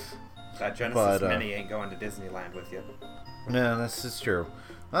 Sure. That Genesis Mini ain't going to Disneyland with you. No, this is true.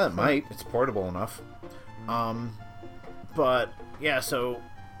 Well, it might. It's portable enough. But, yeah, so,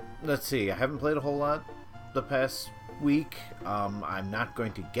 let's see. I haven't played a whole lot the past week. I'm not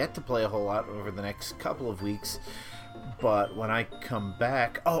going to get to play a whole lot over the next couple of weeks. But when I come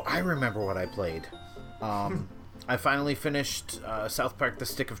back... Oh, I remember what I played. I finally finished South Park The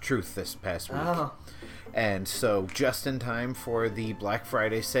Stick of Truth this past week. Oh. And so, just in time for the Black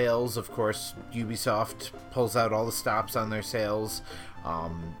Friday sales, of course, Ubisoft pulls out all the stops on their sales.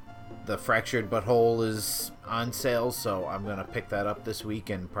 The Fractured But Whole is on sale, so I'm going to pick that up this week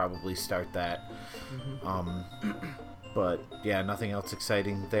and probably start that. But, yeah, nothing else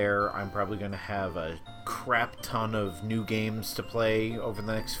exciting there. I'm probably going to have a crap ton of new games to play over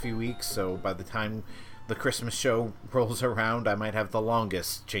the next few weeks, so by the time the Christmas show rolls around, I might have the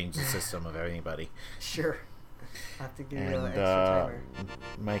longest change the system of anybody. Sure. I have to give you an And extra timer.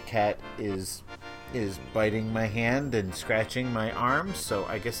 my cat is biting my hand and scratching my arm, so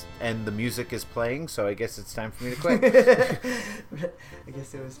I guess, and the music is playing, so I guess it's time for me to quit. I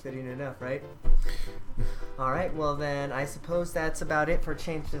guess it was fitting enough, right? Alright, well then, I suppose that's about it for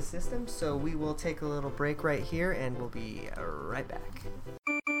Change the System, so we will take a little break right here, and we'll be right back.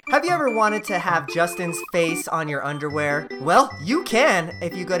 Have you ever wanted to have Justin's face on your underwear? Well, you can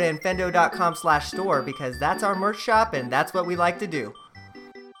if you go to infendo.com/store, because that's our merch shop and that's what we like to do.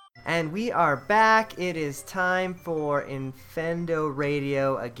 And we are back. It is time for Infendo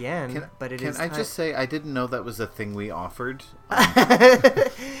Radio again. Can I just say I didn't know that was a thing we offered?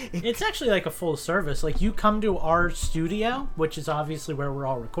 It's actually like a full service. Like, you come to our studio, which is obviously where we're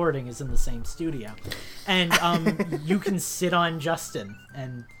all recording, is in the same studio, and you can sit on Justin,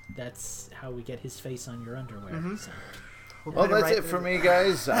 and that's how we get his face on your underwear. Mm-hmm. So. Well, that's it for me,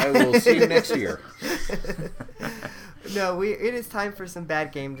 guys. I will see you next year. No, it is time for some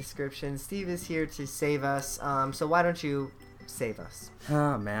bad game descriptions. Steve is here to save us, so why don't you save us?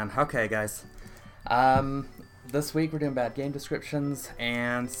 Oh, man. Okay, guys. This week we're doing bad game descriptions,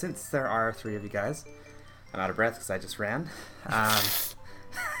 and since there are 3 of you guys, I'm out of breath because I just ran.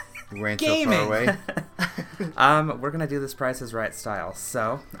 You ran so far away. We're going to do this Price is Right style.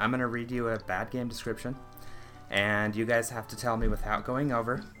 So, I'm going to read you a bad game description, and you guys have to tell me without going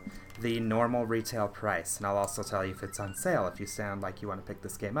over the normal retail price, and I'll also tell you if it's on sale if you sound like you want to pick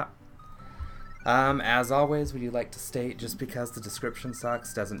this game up. As always, would you like to state just because the description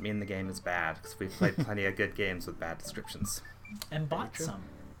sucks doesn't mean the game is bad, because we've played plenty of good games with bad descriptions. And bought some.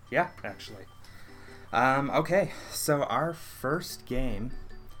 Yeah, actually. Okay, so our first game,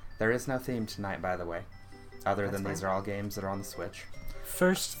 there is no theme tonight, by the way, other than these are all games that are on the Switch.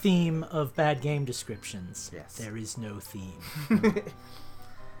 First theme of bad game descriptions. Yes. There is no theme.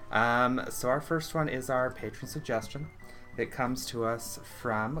 So our first one is our patron suggestion. It comes to us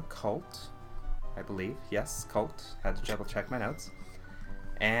from Colt, I believe. Yes, Colt. Had to double check my notes.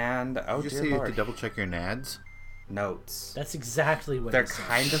 And Did you say you have to double check your nads? Notes. That's exactly what They're it says.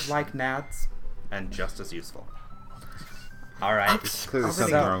 kind of like nads and just as useful. All right. There's clearly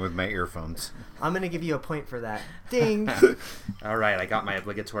something wrong with my earphones. I'm going to give you a point for that. Ding! All right, I got my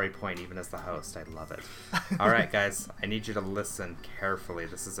obligatory point even as the host. I love it. All right, guys, I need you to listen carefully.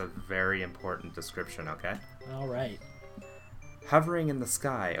 This is a very important description, okay? All right. Hovering in the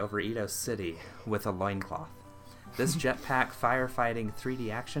sky over Edo City with a loincloth. This jetpack firefighting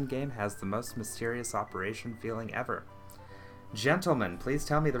 3D action game has the most mysterious operation feeling ever. Gentlemen, please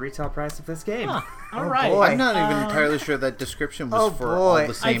tell me the retail price of this game. Huh, all right. boy. I'm not even entirely sure that description was for all boy.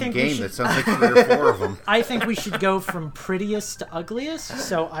 the same think we game. should- That sounds like 3 or 4 of them. I think we should go from prettiest to ugliest,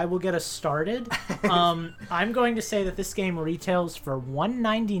 so I will get us started. I'm going to say that this game retails for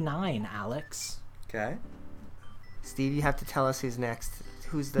 $1.99, Alex. Okay. Steve, you have to tell us who's next.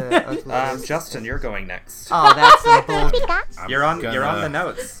 Who's the ugliest? Justin, you're going next. Oh, that's some bull. You're on gonna- the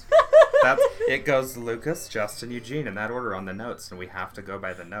notes. It goes Lucas, Justin, Eugene in that order on the notes, and we have to go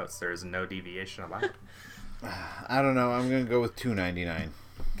by the notes. There is no deviation allowed. I don't know. I'm going to go with $2.99.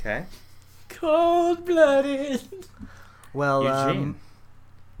 Okay. Cold-blooded. Well, Eugene.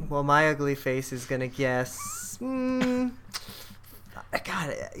 well, my ugly face is gonna guess. God,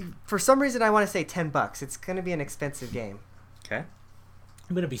 for some reason I want to say $10. It's gonna be an expensive game. Okay.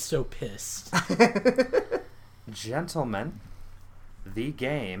 I'm going to be so pissed. Gentlemen, the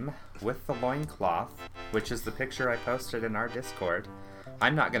game with the loincloth, which is the picture I posted in our Discord,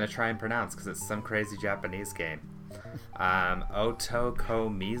 I'm not going to try and pronounce because it's some crazy Japanese game.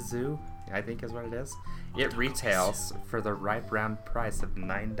 Otokomizu, I think is what it is. It retails for the ripe round price of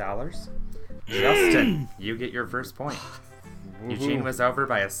 $9. Justin, you get your first point. Eugene was over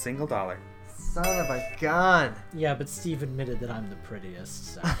by a single dollar. Son of a gun! Yeah, but Steve admitted that I'm the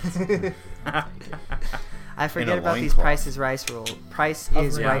prettiest, so I'll take it. I forget a about these loincloth. Price is Right rules. Price is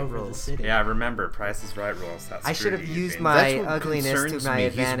Hovering Right over the rules. city. Yeah, remember, Price is Right rules. That's I should have screwed you, used Eugene. my That's what ugliness to concerns my me.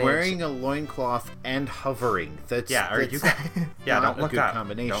 advantage. He's wearing a loincloth and hovering. That's Yeah, not don't a look good up.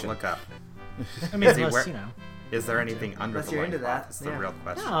 combination. Don't look up. I mean, Is he unless, wear- Is there anything under Unless the you're into loincloth? that, Is the yeah. real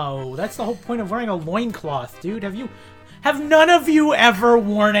question. No, that's the whole point of wearing a loincloth, dude. Have none of you ever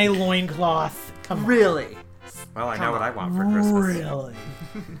worn a loincloth? Come on. Really? Well, I know what I want for Christmas. Really?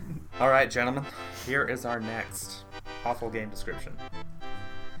 All right, gentlemen. Here is our next awful game description.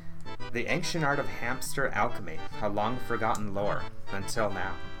 The ancient art of hamster alchemy, a long-forgotten lore, until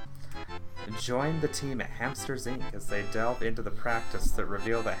now. Join the team at Hamsters Inc. as they delve into the practice that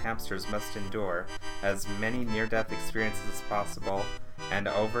reveal that hamsters must endure as many near-death experiences as possible, and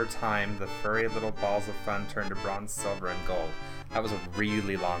over time, the furry little balls of fun turn to bronze, silver, and gold. That was a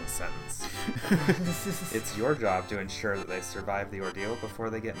really long sentence. It's your job to ensure that they survive the ordeal before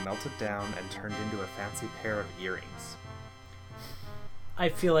they get melted down and turned into a fancy pair of earrings. I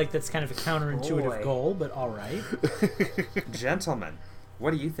feel like that's kind of a counterintuitive Boy. goal, but all right. Gentlemen,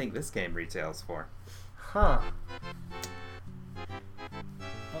 what do you think this game retails for? Huh.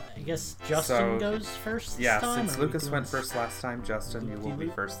 Well, I guess Justin So- goes first this Yeah, time? since or are we Lucas doing went this? first last time, Justin, you will be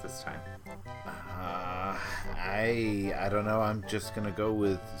first this time. I don't know. I'm just gonna go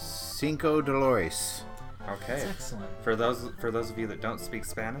with Cinco Dolores. Okay. That's excellent. For those of you that don't speak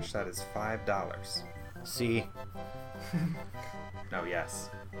Spanish, that is $5. See, No, yes.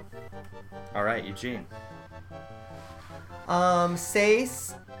 All right, Eugene.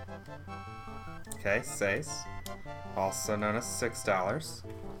 Seis. Okay, seis. Also known as $6.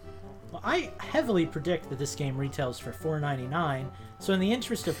 Well, I heavily predict that this game retails for $4.99. So in the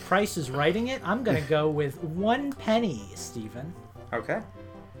interest of prices writing it, I'm gonna go with 1 penny, Steven. Okay.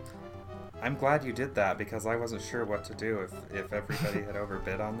 I'm glad you did that because I wasn't sure what to do if everybody had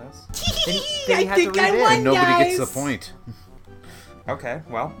overbid on this. Then you have to read it. and nobody gets the point. Okay,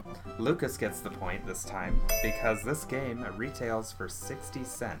 well, Lucas gets the point this time because this game retails for 60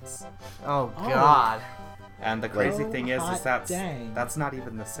 cents. Oh God. And the crazy Oh, thing is hot dang. that's not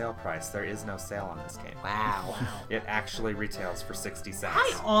even the sale price. There is no sale on this game. Wow. It actually retails for 60 cents.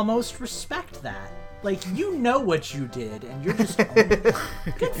 I almost respect that. Like, you know what you did, and you're just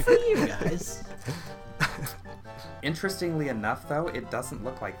good for you guys. Interestingly enough, though, it doesn't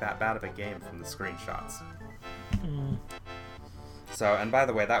look like that bad of a game from the screenshots. So, and by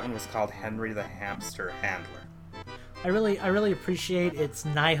the way, that one was called Henry the Hamster Handler. I really appreciate its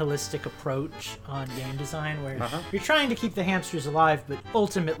nihilistic approach on game design, where you're trying to keep the hamsters alive, but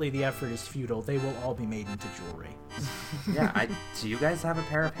ultimately the effort is futile. They will all be made into jewelry. Yeah, do you guys have a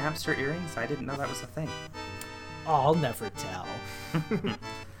pair of hamster earrings? I didn't know that was a thing. I'll never tell.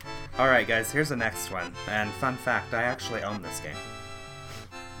 Alright, guys, here's the next one. And fun fact, I actually own this game.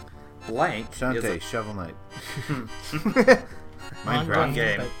 Blank is Shantae, a... Shovel Knight. Wrong Minecraft.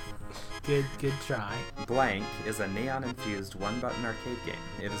 game, game. but good try. Blank is a neon-infused one-button arcade game.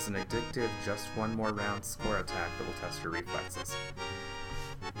 It is an addictive, just one more round score attack that will test your reflexes.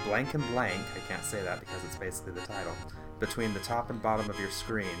 Blank and blank, I can't say that because it's basically the title, between the top and bottom of your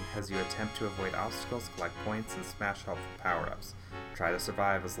screen as you attempt to avoid obstacles, collect points, and smash helpful power-ups. Try to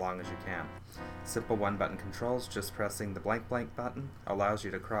survive as long as you can. Simple one-button controls, just pressing the blank button allows you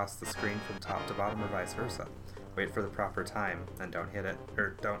to cross the screen from top to bottom or vice versa. Wait for the proper time and don't hit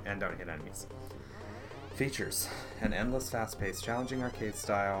enemies. Features: an endless, fast-paced, challenging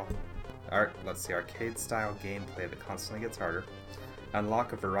arcade-style gameplay that constantly gets harder.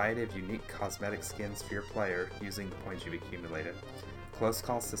 Unlock a variety of unique cosmetic skins for your player using the points you've accumulated. Close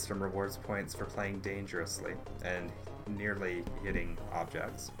call system rewards points for playing dangerously and nearly hitting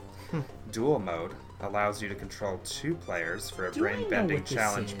objects. Dual mode allows you to control 2 players for a Do I know brain-bending what this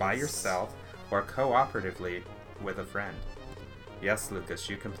challenge by is? yourself or cooperatively with a friend. Yes, Lucas,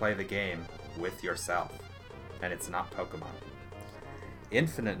 you can play the game with yourself, and it's not Pokemon.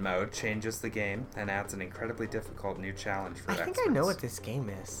 Infinite mode changes the game and adds an incredibly difficult new challenge for I experts. think I know what this game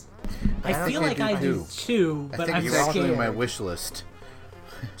is. I don't feel think like I do too, I but think I'm it's actually scared. my wish list.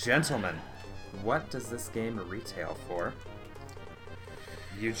 Gentlemen, what does this game retail for?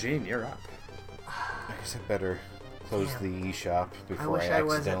 Eugene, you're up. I guess I better close the eShop before wish I I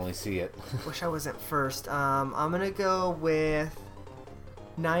wasn't. accidentally see it. Wish I wasn't first. I'm gonna go with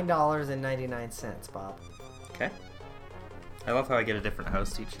 $9.99, Bob. Okay. I love how I get a different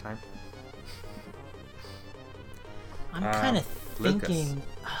host each time. I'm kind of Lucas. thinking.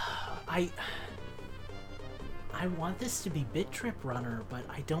 I want this to be Bit Trip Runner, but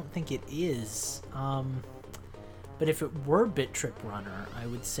I don't think it is. But if it were Bit Trip Runner, I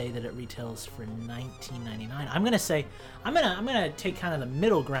would say that it retails for $19.99. I'm gonna take kind of the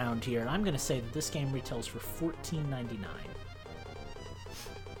middle ground here, and I'm gonna say that this game retails for $14.99.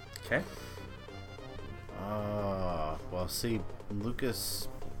 Okay. Well, see, Lucas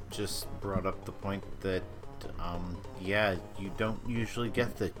just brought up the point that, yeah, you don't usually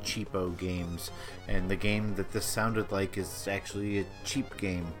get the cheapo games, and the game that this sounded like is actually a cheap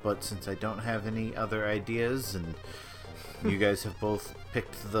game, but since I don't have any other ideas, and you guys have both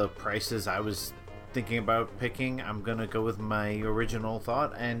picked the prices I was thinking about picking, I'm gonna go with my original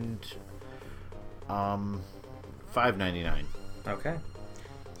thought, and, $5.99. Okay.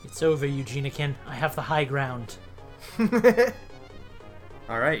 It's over, Eugenican. I have the high ground.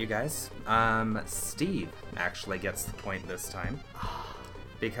 All right, you guys. Steve actually gets the point this time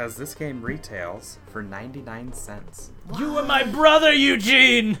because this game retails for 99 cents. You are my brother,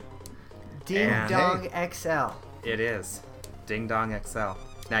 Eugene. Ding And- Dong XL. It is Ding Dong XL.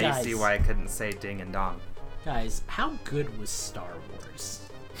 Now Guys. you see why I couldn't say Ding and Dong. Guys, how good was Star Wars?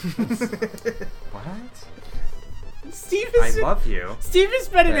 What? Steve I is love you. Steve has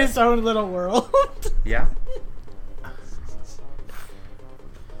been in Yeah. his own little world. Yeah.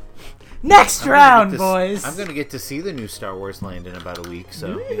 Next round, boys. I'm gonna get to see the new Star Wars land in about a week,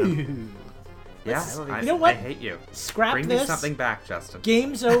 so you know. Yeah. You know what? I hate you. Scrap Bring this. me something back, Justin.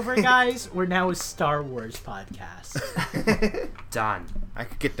 Game's over, guys. We're now a Star Wars podcast. Done. I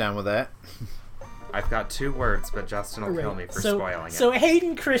could get down with that. I've got 2 words, but Justin will kill me for spoiling it. So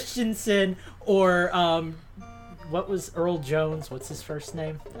Hayden Christensen or what was Earl Jones? What's his first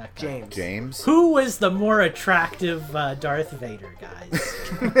name? That guy. James. Who was the more attractive Darth Vader,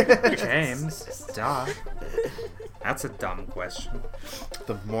 guys? James. Duh. That's a dumb question.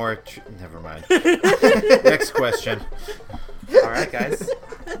 The more... Never mind. Next question. Alright, guys.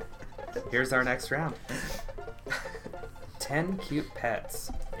 Here's our next round. 10 cute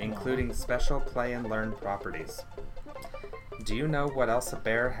pets, including special play and learn properties. Do you know what else a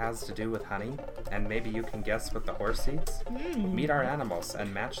bear has to do with honey? And maybe you can guess what the horse eats? Meet our animals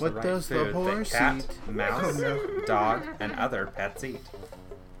and match the What right does the food that horse cat, eat? mouse, dog, and other pets eat.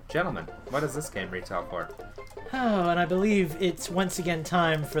 Gentlemen, what does this game retail for? Oh, and I believe it's once again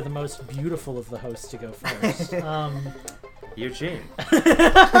time for the most beautiful of the hosts to go first. Eugene.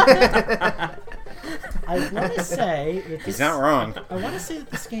 I want to say that He's not wrong. I want to say that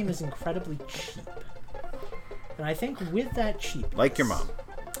this game is incredibly cheap. And I think with that cheapness... Like your mom.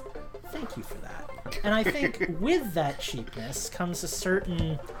 Thank you for that. And I think with that cheapness comes a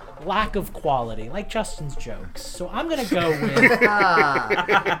certain lack of quality, like Justin's jokes. So I'm going to go with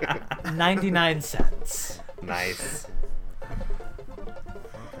 99 cents. Nice.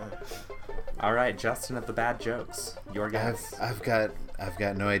 All right, Justin of the bad jokes. Your guess. I've got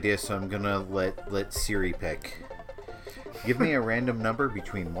no idea, so I'm gonna let Siri pick. Give me a random number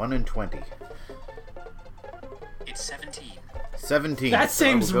between 1 and 20. It's 17. 17. That So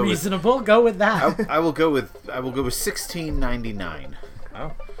I will seems go with- reasonable. Go with that. I will go with 16.99.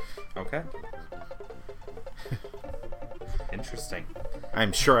 Oh, okay. Interesting.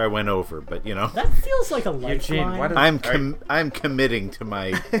 I'm sure I went over, but you know, That feels like a lifeline. what is, I'm committing to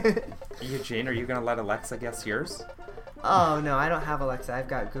my. Eugene, are you gonna let Alexa guess yours? Oh no, I don't have Alexa. I've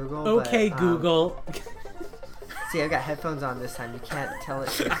got Google. Okay, but, Google. See, I've got headphones on this time. You can't tell it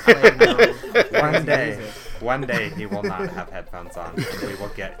to play One day he will not have headphones on, and we will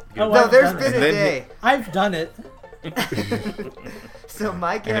get. Oh, No, I've there's done been it. a then day. I've done it. So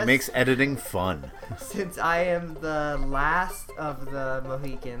my And guess, it makes editing fun. since I am the last of the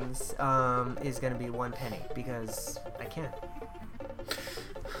Mohicans, is gonna be 1 penny because I can.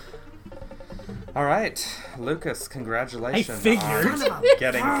 All right, Lucas, congratulations I figured. on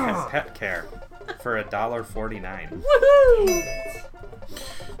getting pet care for $1.49. Woohoo!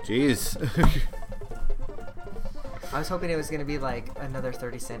 Jeez. I was hoping it was gonna be like another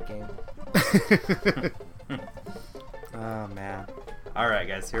 30-cent game. Oh man. All right,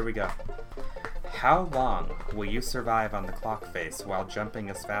 guys, here we go. How long will you survive on the clock face while jumping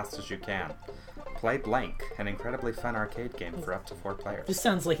as fast as you can? Play Blank, an incredibly fun arcade game for up to 4 players. This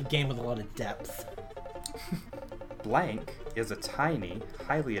sounds like a game with a lot of depth. Blank is a tiny,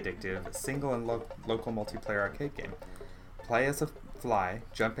 highly addictive, single and local multiplayer arcade game. Play as a fly,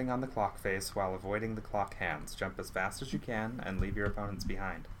 jumping on the clock face while avoiding the clock hands. Jump as fast as you can and leave your opponents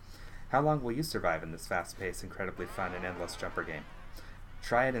behind. How long will you survive in this fast-paced, incredibly fun, and endless jumper game?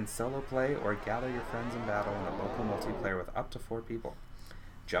 Try it in solo play or gather your friends in battle in a local multiplayer with up to 4 people.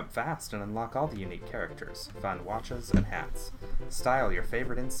 Jump fast and unlock all the unique characters, fun watches, and hats. Style your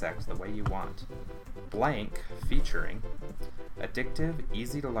favorite insect the way you want. Blank, featuring addictive,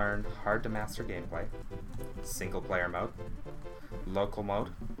 easy to learn, hard to master gameplay, single player mode, local mode,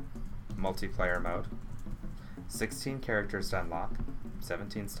 multiplayer mode, 16 characters to unlock,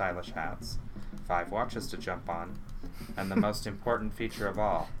 17 stylish hats, 5 watches to jump on, and the most important feature of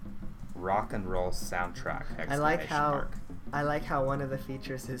all, rock and roll soundtrack! I like how one of the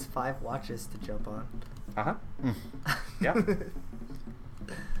features is 5 watches to jump on. Uh-huh. Yeah.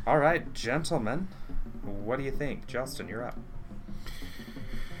 All right, gentlemen. What do you think? Justin, you're up.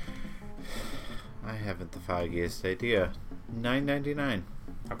 I haven't the foggiest idea. $9.99.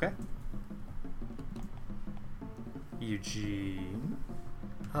 Okay. Eugene.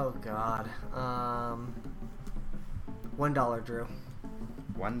 Oh God. $1, Drew.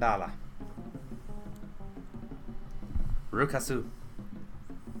 $1. Rukasu.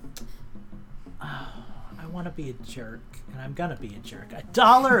 I want to be a jerk, and I'm gonna be a jerk.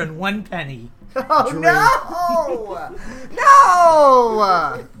 $1.01. Oh Drew. no!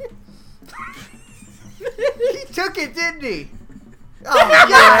 No! He took it, didn't he? Oh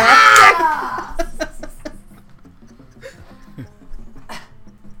yeah!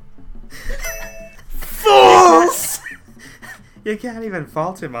 Fools! You can't even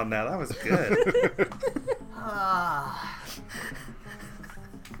fault him on that. That was good.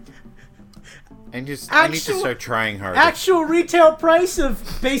 I need to start trying harder. Actual retail price of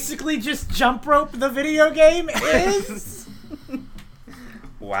basically just Jump Rope the video game is...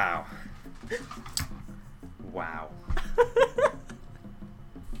 Wow. Wow.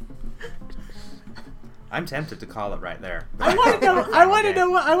 I'm tempted to call it right there. I want to know. I want to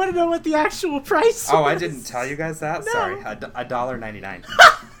know. I want to know what the actual price. Oh, was. I didn't tell you guys that. No. Sorry, $1.99.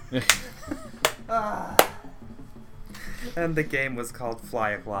 And the game was called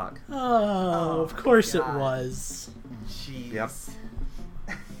Fly O'Clock. Oh, of course God. it was. Jeez. Yep.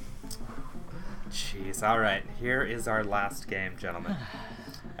 Jeez. All right, here is our last game, gentlemen.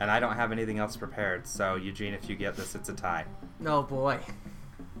 And I don't have anything else prepared, so Eugene, if you get this, it's a tie. Oh boy.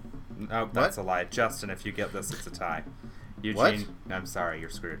 No, that's a lie. Justin, if you get this, it's a tie. Eugene, I'm sorry, you're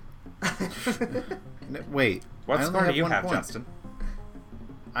screwed. Wait. What I only score do you 1 have, point. Justin?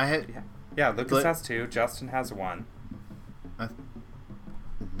 I had. Yeah, Lucas But- has 2, Justin has 1.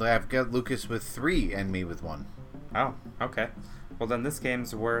 I've got Lucas with 3 and me with 1. Oh, okay. Well, then this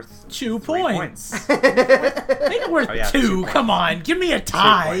game's worth 2 3 points. points. Ain't worth Oh, yeah, 2. 2 points. Come on, give me a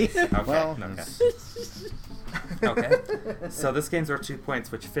tie. 2 points. Okay, Well, okay. Okay. So this game's worth 2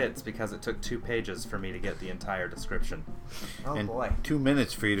 points, which fits because it took 2 pages for me to get the entire description. Oh and boy. 2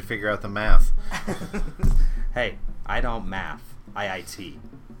 minutes for you to figure out the math. Hey, I don't math. I IT.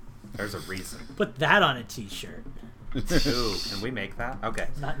 There's a reason. Put that on a T-shirt. Ooh, can we make that? Okay.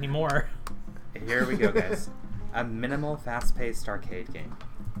 Not anymore. Here we go, guys. A minimal, fast-paced arcade game.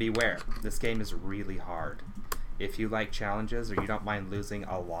 Beware, this game is really hard. If you like challenges or you don't mind losing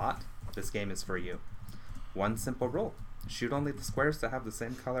a lot, this game is for you. One simple rule. Shoot only the squares that have the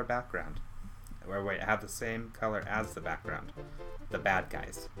same color background. Or wait, have the same color as the background. The bad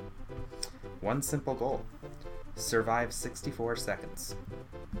guys. One simple goal. Survive 64 seconds.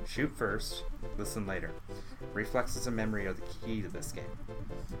 Shoot first, listen later. Reflexes and memory are the key to this game.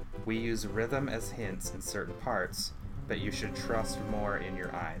 We use rhythm as hints in certain parts, but you should trust more in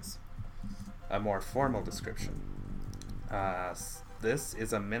your eyes. A more formal description. This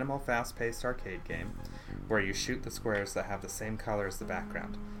is a minimal, fast-paced arcade game where you shoot the squares that have the same color as the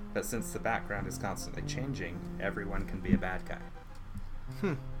background, but since the background is constantly changing, everyone can be a bad guy.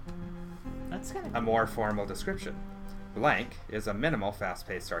 That's kind A of. more formal description. Blank is a minimal,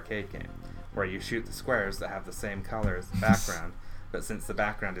 fast-paced arcade game where you shoot the squares that have the same color as the background, but since the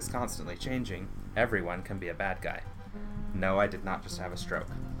background is constantly changing, everyone can be a bad guy. No, I did not just have a stroke.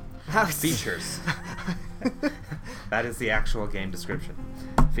 Features. That is the actual game description.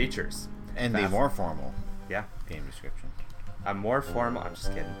 Features. And the Fast- more formal Yeah. game description. A more formal... I'm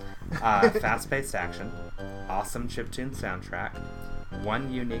just kidding. Fast-paced action. Awesome chiptune soundtrack.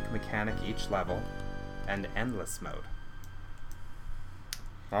 One unique mechanic each level. And endless mode.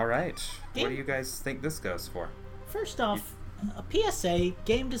 Alright. What do you guys think this goes for? First off, a PSA,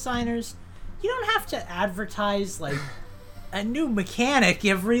 game designers, you don't have to advertise like a new mechanic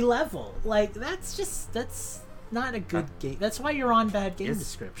every level. Like that's not a good game. That's why you're on bad game Is-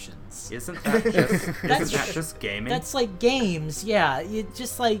 descriptions. Isn't that just, isn't That's- that just gaming? That's like games, yeah. You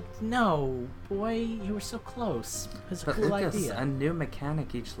just like no, boy, you were so close. It's a But cool Lucas, idea. a new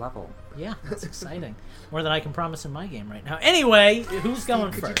mechanic each level. Yeah, that's exciting. More than I can promise in my game right now. Anyway, who's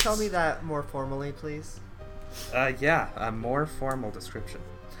going Could first? you tell me that more formally, please? Yeah, a more formal description.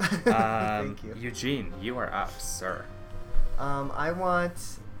 Thank you. Eugene, you are up, sir. I want...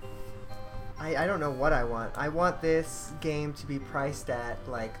 I don't know what I want. I want this game to be priced at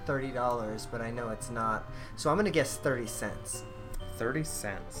like $30, but I know it's not. So I'm going to guess 30 cents. 30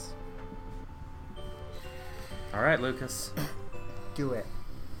 cents. All right, Lucas. Do it.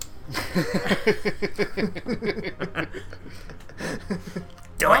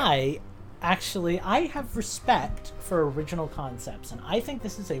 I have respect for original concepts, and I think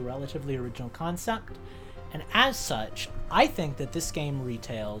this is a relatively original concept. And as such, I think that this game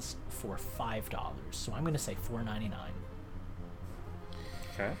retails for $5. So I'm going to say $4.99.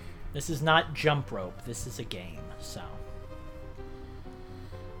 Okay. This is not Jump Rope. This is a game. So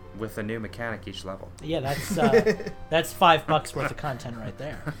With a new mechanic each level. yeah, that's $5 worth of content right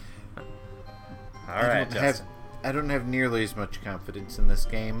there. All right, Justin. I don't have nearly as much confidence in this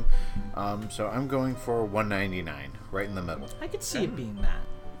game, so I'm going for $1.99, right in the middle. I could see it being that.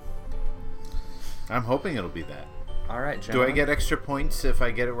 I'm hoping it'll be that. All right, Do I gentlemen. get extra points if I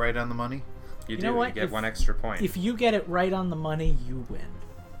get it right on the money? You know do. what? You get If- 1 extra point. If you get it right on the money, you win.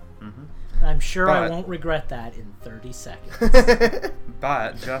 Mhm. And I'm sure I But- won't regret that in 30 seconds.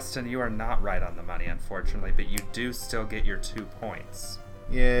 But, Justin, you are not right on the money, unfortunately, but you do still get your 2 points.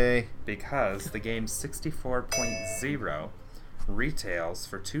 Yay. Because the game 64.0 retails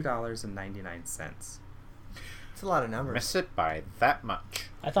for $2.99. It's a lot of numbers. Miss it by that much.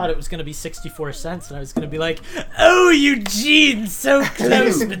 I thought it was going to be 64 cents, and I was going to be like, oh, Eugene, so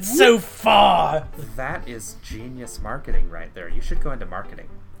close, but so far. That is genius marketing right there. You should go into marketing.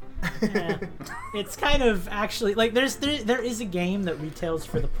 Yeah. It's kind of actually like there is a game that retails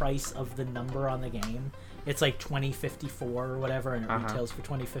for the price of the number on the game. It's like 2054 or whatever, and it retails for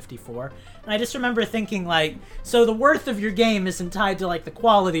 2054. And I just remember thinking, like, so the worth of your game isn't tied to like the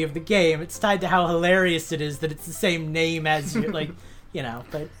quality of the game. It's tied to how hilarious it is that it's the same name as you, like, you know.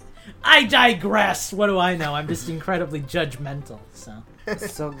 But I digress. What do I know? I'm just incredibly judgmental. So.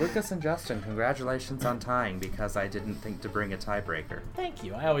 So Lucas and Justin, congratulations on tying, because I didn't think to bring a tiebreaker. Thank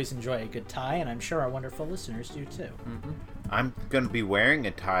you. I always enjoy a good tie, and I'm sure our wonderful listeners do too. Mm-hmm. I'm going to be wearing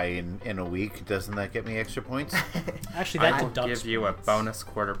a tie in a week. Doesn't that get me extra points? Actually, that I will deducts give you a points. bonus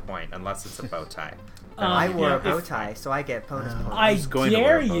quarter point, unless it's a bow tie. I wore yeah, a bow tie, so I get bonus points. I was going to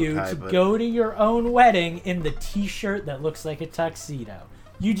wear dare a bow you tie, to but- go to your own wedding in the t-shirt that looks like a tuxedo.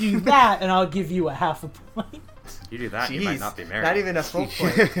 You do that, and I'll give you a half a point. You do that, you might not be married. Not even a full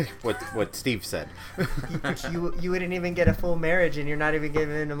point. what Steve said. you wouldn't even get a full marriage, and you're not even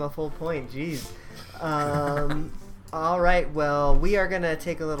giving him a full point. Jeez. All right. Well, we are gonna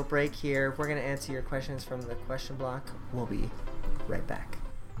take a little break here. We're gonna answer your questions from the question block. We'll be right back.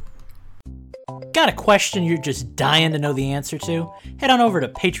 Got a question you're just dying to know the answer to? Head on over to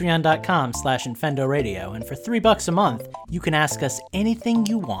patreon.com/InfendoRadio, and for $3 a month, you can ask us anything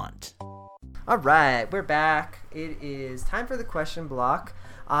you want. All right, we're back. It is time for the question block.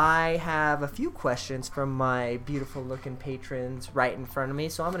 I have a few questions from my beautiful looking patrons right in front of me.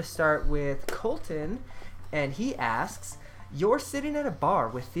 So I'm going to start with Colton, and he asks, you're sitting at a bar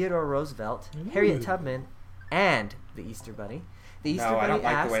with Theodore Roosevelt, Harriet Tubman, and the Easter Bunny. The Easter No, I Bunny don't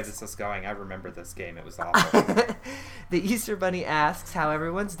like asks, the way this is going. I remember this game. It was awful. the Easter Bunny asks how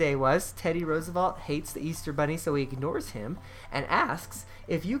everyone's day was. Teddy Roosevelt hates the Easter Bunny, so he ignores him, and asks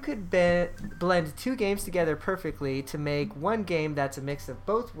if you could blend two games together perfectly to make one game that's a mix of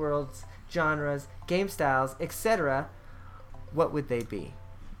both worlds, genres, game styles, etc., what would they be?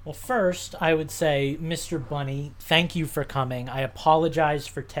 Well, first, I would say, Mr. Bunny, thank you for coming. I apologize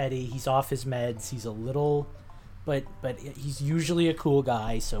for Teddy. He's off his meds. He's a little... But he's usually a cool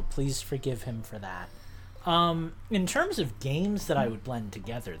guy, so please forgive him for that. In terms of games that I would blend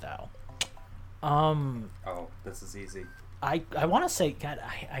together, though, Oh, this is easy. I want to say, God,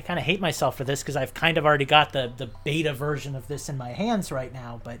 I kind of hate myself for this because I've kind of already got the beta version of this in my hands right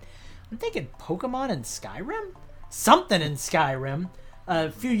now, but I'm thinking Pokemon and Skyrim? Something in Skyrim.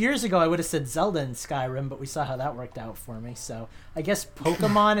 A few years ago, I would have said Zelda and Skyrim, but we saw how that worked out for me, so I guess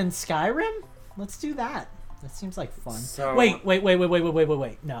Pokemon and Skyrim? Let's do that. That seems like fun. So- Wait.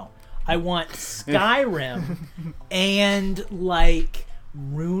 No. I want Skyrim and, like,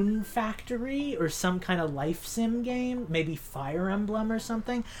 Rune Factory or some kind of life sim game, maybe Fire Emblem or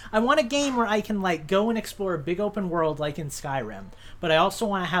something. I want a game where I can, like, go and explore a big open world like in Skyrim, but I also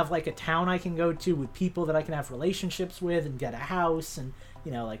want to have, like, a town I can go to with people that I can have relationships with and get a house and,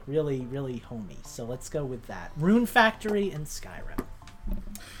 you know, like, really, really homey. So let's go with that. Rune Factory and Skyrim.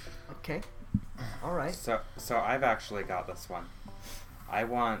 Okay. All right. So I've actually got this one. I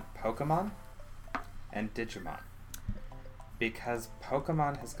want Pokemon and Digimon. Because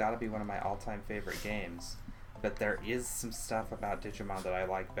Pokemon has got to be one of my all-time favorite games, but there is some stuff about Digimon that I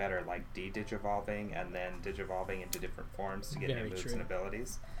like better, like de-digivolving and then digivolving into different forms to get Very new moves true. and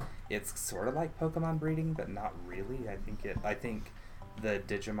abilities. It's sort of like Pokemon breeding, but not really. I think the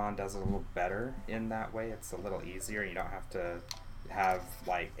Digimon does it a little better in that way. It's a little easier. You don't have to have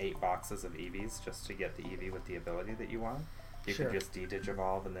like 8 boxes of Eevees just to get the Eevee with the ability that you want. You Sure. can just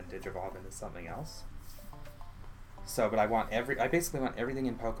de-digivolve and then digivolve into something else. So, but I basically want everything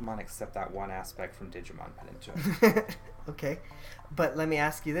in Pokemon except that one aspect from Digimon put into it. Okay. But let me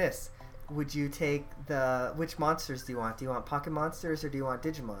ask you this. Would you take which monsters do you want? Do you want Pocket Monsters or do you want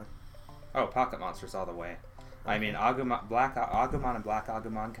Digimon? Oh, Pocket Monsters all the way. I mean, Black Agumon and Black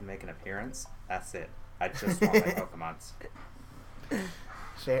Agumon can make an appearance. That's it. I just want my Pokemons.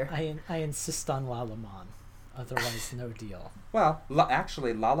 Fair. I insist on Lalamon. Otherwise, no deal. Well,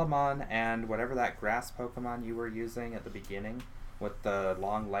 actually, Lalamon and whatever that grass Pokemon you were using at the beginning with the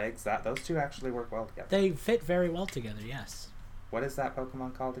long legs, those two actually work well together. They fit very well together, yes. What is that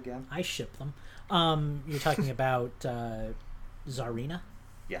Pokemon called again? I ship them. You're talking about Zarina?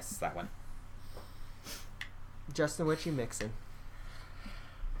 Yes, that one. Justin, what you mixing?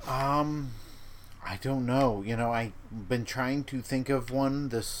 I don't know. You know, I've been trying to think of one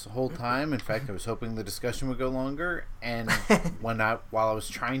this whole time. In fact, I was hoping the discussion would go longer. And while I was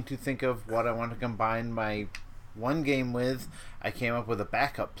trying to think of what I want to combine my one game with, I came up with a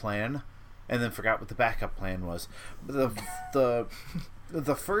backup plan, and then forgot what the backup plan was. The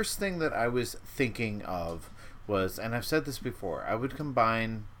first thing that I was thinking of was, and I've said this before, I would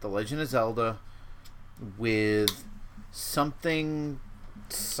combine The Legend of Zelda with something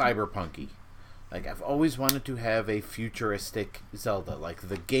cyberpunky. Like, I've always wanted to have a futuristic Zelda, like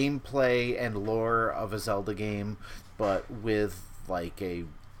the gameplay and lore of a Zelda game, but with like a,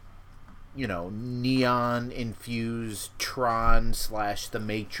 you know, neon infused Tron / The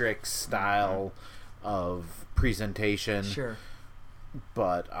Matrix style of presentation. Sure.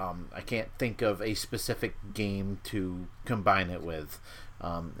 But I can't think of a specific game to combine it with.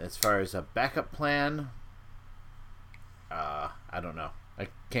 As far as a backup plan, I don't know. I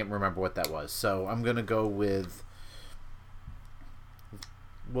can't remember what that was. So I'm going to go with...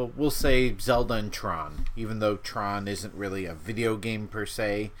 We'll say Zelda and Tron, even though Tron isn't really a video game per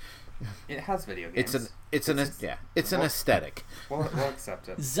se. It has video games. It's an aesthetic. We'll accept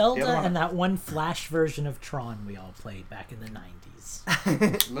it. Zelda The other one- and that one Flash version of Tron we all played back in the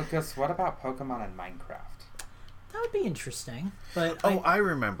 90s. Lucas, what about Pokemon and Minecraft? That would be interesting. But I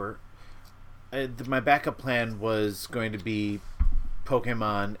remember. My backup plan was going to be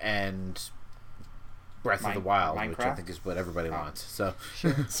Pokemon and Breath of the Wild, which I Minecraft? think is what everybody wants. So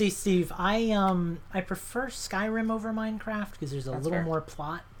see, Steve, I prefer Skyrim over Minecraft because there's a That's little fair. more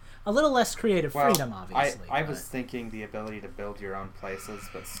plot, a little less creative freedom, obviously. I but- was thinking the ability to build your own places,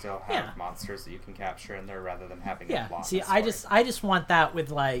 but still have Yeah. monsters that you can capture in there rather than having a Yeah. plot. See, and a story. I just want that with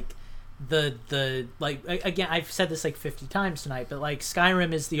like the like again. I've said this like 50 times tonight, but like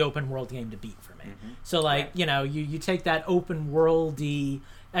Skyrim is the open world game to beat for me. So like Right. you know you take that open worldy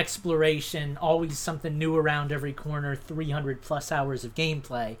exploration, always something new around every corner, 300 plus hours of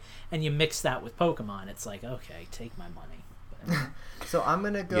gameplay, and you mix that with Pokemon. It's like, okay, take my money. But, So I'm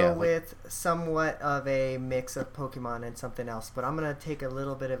gonna go Yeah, like- with somewhat of a mix of Pokemon and something else, but I'm gonna take a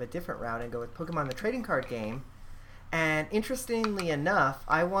little bit of a different route and go with Pokemon the trading card game. And interestingly enough,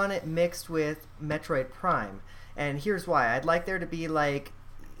 I want it mixed with Metroid Prime. And here's why. I'd like there to be like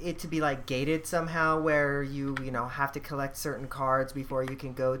it to be like gated somehow, where you know have to collect certain cards before you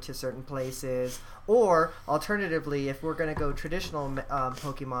can go to certain places. Or alternatively, if we're gonna go traditional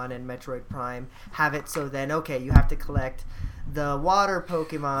Pokemon and Metroid Prime, have it so then okay, you have to collect the water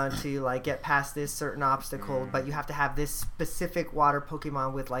Pokemon to like get past this certain obstacle, but you have to have this specific water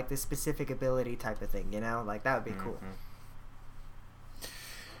Pokemon with like this specific ability type of thing. You know, like that would be cool.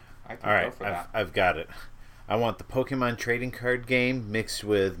 I can all go right, for that. I've got it. I want the Pokemon trading card game mixed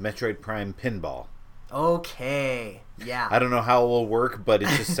with Metroid Prime Pinball. Okay, yeah. I don't know how it will work, but it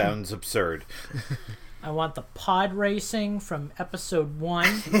just sounds absurd. I want the pod racing from episode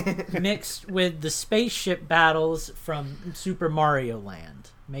 1 mixed with the spaceship battles from Super Mario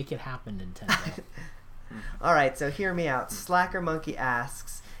Land. Make it happen, Nintendo. All right, so hear me out. Slacker Monkey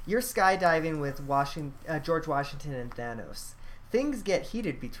asks, "You're skydiving with George Washington and Thanos. Things get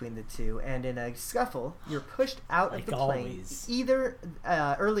heated between the two, and in a scuffle, you're pushed out Like of the plane always. either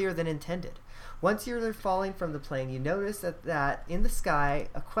earlier than intended. Once you're falling from the plane, you notice that in the sky,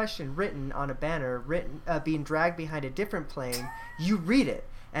 a question written on a banner being dragged behind a different plane. You read it,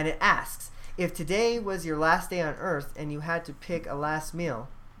 and it asks, if today was your last day on Earth and you had to pick a last meal,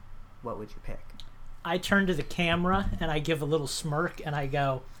 what would you pick?" I turn to the camera and I give a little smirk and I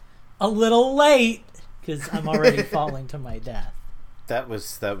go, "A little late," because I'm already falling to my death. That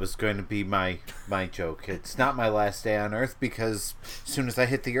was going to be my joke. It's not my last day on Earth because as soon as I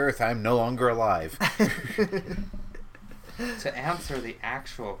hit the Earth, I'm no longer alive. To answer the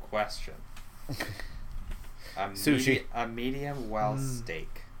actual question, Sushi. a medium well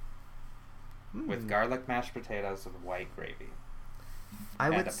steak with garlic mashed potatoes with white gravy I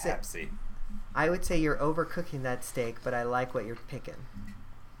and would a say Pepsi. you're overcooking that steak, but I like what you're picking.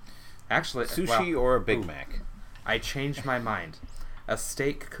 Actually, Sushi or a Big Mac? I changed my mind. A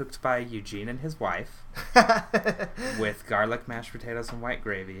steak cooked by Eugene and his wife with garlic mashed potatoes and white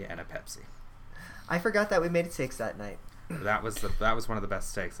gravy and a Pepsi. I forgot that we made steaks that night. That was one of the best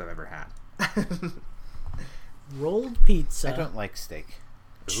steaks I've ever had. Rolled pizza, I don't like steak.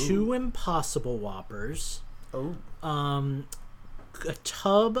 2 Impossible Whoppers, Oh, a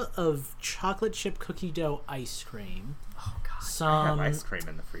tub of chocolate chip cookie dough ice cream, oh God. I have some ice cream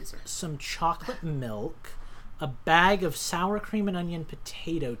in the freezer. some chocolate milk, a bag of sour cream and onion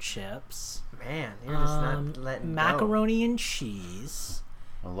potato chips, Man, you're just not letting go. macaroni and cheese,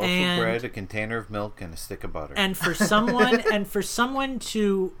 A loaf And- of bread, a container of milk, and a stick of butter. and for someone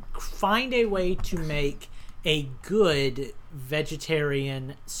to find a way to make a good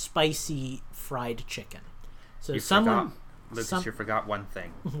vegetarian spicy fried chicken. So Lucas, you forgot one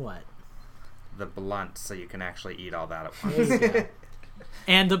thing: what? the blunt, so you can actually eat all that at once. There you go.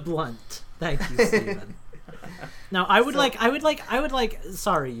 And the blunt. Thank you, Stephen. Now I would like.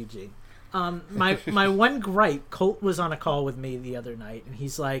 Sorry, Eugene. My one gripe. Colt was on a call with me the other night, and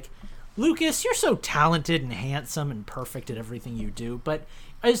he's like, Lucas, you're so talented and handsome and perfect at everything you do, but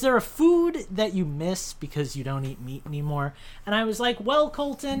is there a food that you miss because you don't eat meat anymore? And I was like, well,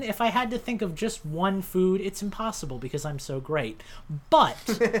 Colton, if I had to think of just one food, it's impossible because I'm so great.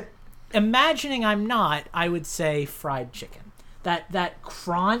 But imagining I'm not, I would say fried chicken. That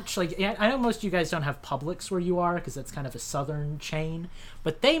crunch, like, I know most of you guys don't have Publix where you are because that's kind of a southern chain,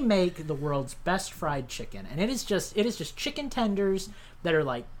 but they make the world's best fried chicken, and it is just chicken tenders that are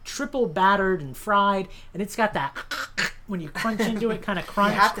like triple battered and fried, and it's got that when you crunch into it kind of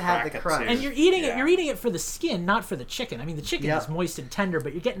crunch. You have to have the Crack it crunch. too. And you're eating it. You're eating it for the skin, not for the chicken. I mean, the chicken Yep. is moist and tender,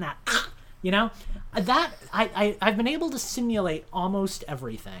 but you're getting that. You know, that I've been able to simulate almost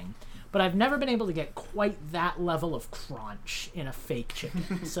everything, but I've never been able to get quite that level of crunch in a fake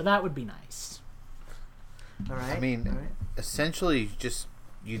chicken. So that would be nice. All right. I mean, all right. essentially, just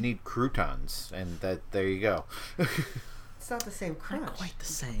you need croutons, and there you go. It's not the same crunch. Not quite the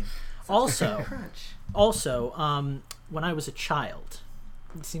same. It's not the Also, same crunch. when I was a child,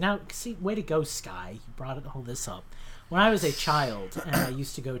 see, way to go, Sky. You brought all this up. When I was a child, and I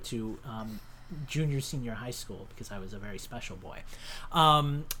used to go to senior high school because I was a very special boy,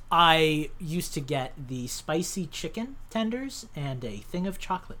 I used to get the spicy chicken tenders and a thing of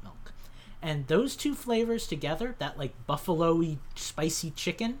chocolate milk. And those two flavors together, that like buffalo-y spicy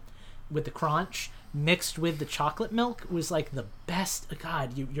chicken with the crunch mixed with the chocolate milk, was like the best.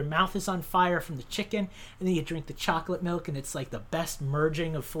 God, your mouth is on fire from the chicken, and then you drink the chocolate milk, and it's like the best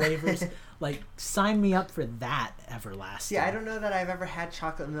merging of flavors. Like, sign me up for that everlasting. Yeah, I don't know that I've ever had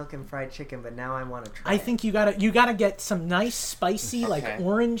chocolate milk and fried chicken, but now I want to try I it. think you gotta get some nice spicy, like Okay.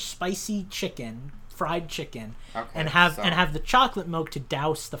 orange spicy chicken, fried chicken, Okay, and have so- the chocolate milk to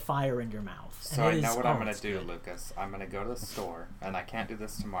douse the fire in your mouth. So And I it know is- what I'm oh, gonna it's do, good. Lucas. I'm gonna go to the store, and I can't do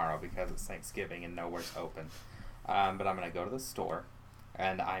this tomorrow because it's Thanksgiving and nowhere's open. But I'm gonna go to the store,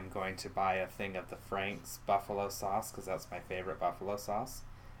 and I'm going to buy a thing of the Frank's buffalo sauce because that's my favorite buffalo sauce.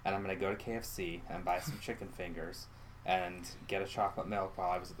 And I'm gonna go to KFC and buy some chicken fingers and get a chocolate milk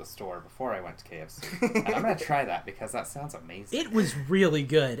while I was at the store before I went to KFC. And I'm gonna try that because that sounds amazing. It was really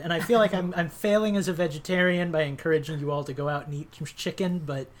good, and I feel like I'm failing as a vegetarian by encouraging you all to go out and eat chicken,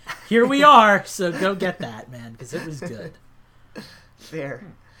 but here we are, so go get that, man, because it was good. Fair.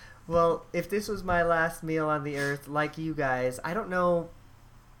 Well, if this was my last meal on the earth, like you guys, I don't know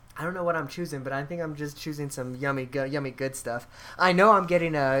what I'm choosing, but I think I'm just choosing some yummy good stuff. I know I'm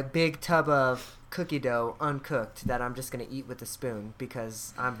getting a big tub of cookie dough uncooked that I'm just gonna eat with a spoon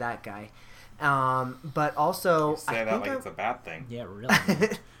because I'm that guy. But also, You say I that think like I'm- it's a bad thing. Yeah, really.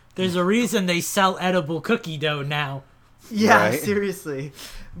 There's a reason they sell edible cookie dough now. Yeah, Right. seriously.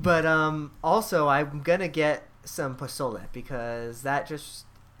 But also, I'm gonna get some pozole because that just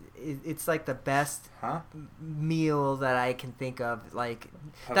it's like the best Huh? meal that I can think of. Like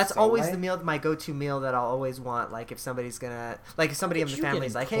that's always Pozole? the meal, my go-to meal that I'll always want. Like if somebody's gonna, like if somebody in Look the at you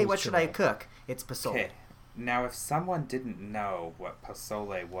family's getting like, hey, what should I cultural. cook? It's pozole. Okay, now if someone didn't know what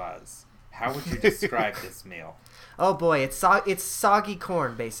pozole was, how would you describe this meal? Oh boy, it's soggy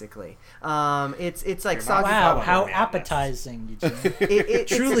corn basically. It's like You're not soggy. Wow, Follow how me on this. appetizing, Eugene.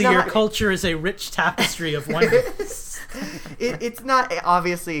 It's Truly, not- your culture is a rich tapestry of wonders. It's not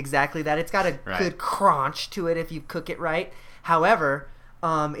obviously exactly that. It's got a Right. good crunch to it if you cook it right. However,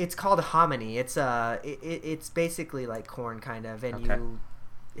 it's called a hominy. It's basically like corn kind of. And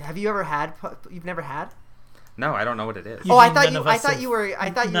Okay. have you ever had? You've never had? No, I don't know what it is. You- Oh, I none thought of you. us I thought have- you were. I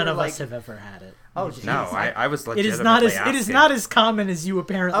thought you None were of like. us have ever had it. Oh, Eugene. No, jeez. I was It legitimately is not as asking. common as you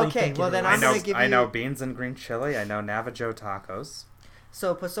apparently Okay, think well it then is. I'm gonna give I know you- beans and green chili. I know Navajo tacos.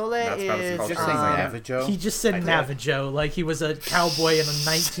 So pozole That's about as is. cultural Just saying as I am. Navajo. He just said I did. Navajo like he was a cowboy in a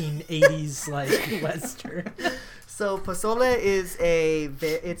 1980s like western. So pozole is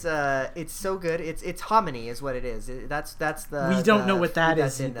it's so good. It's hominy is what it is. That's the. We don't know the what that food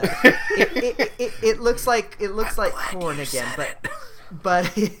is that's in either. that. It looks like corn again, but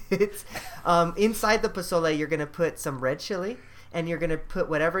it's inside the pozole. You're gonna put some red chili, and you're gonna put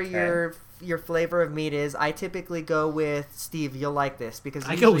whatever your flavor of meat is. I typically go with Steve. You'll like this because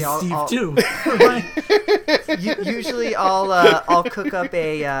I go with usually Steve I'll- too. Usually I'll cook up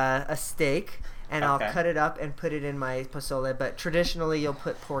a steak and Okay. I'll cut it up and put it in my pozole. But traditionally you'll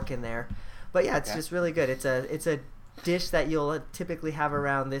put pork in there. But yeah, it's Okay. just really good. It's a dish that you'll typically have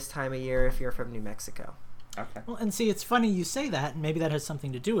around this time of year if you're from New Mexico. Okay. Well, and see, it's funny you say that, and maybe that has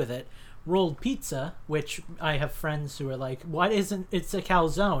something to do with it. Rolled pizza, which I have friends who are like, "What isn't? It's a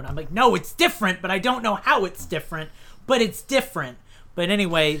calzone." I'm like, "No, it's different, but I don't know how it's different, but it's different." But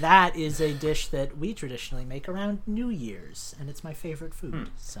anyway, that is a dish that we traditionally make around New Year's, and it's my favorite food.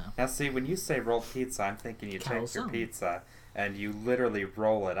 So Now, see, when you say rolled pizza, I'm thinking you take your Calzone. pizza and you literally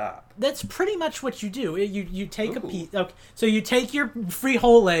roll it up. that's pretty much what you do. You take a Ooh. pizza. Okay, so you take your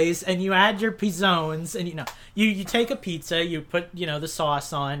frijoles and you add your pizzones, and you take a pizza. You put the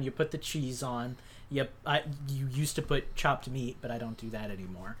sauce on. You put the cheese on. You used to put chopped meat, but I don't do that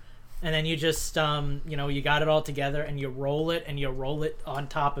anymore. And then you just, you got it all together, and you roll it on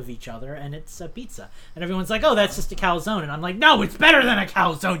top of each other, and it's a pizza. And everyone's like, oh, that's just a calzone. And I'm like, no, it's better than a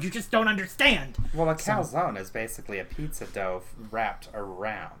calzone. You just don't understand. Well, a calzone is basically a pizza dough wrapped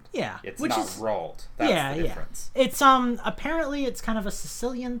around. Yeah. It's which not is, rolled. That's the difference. It's, apparently it's kind of a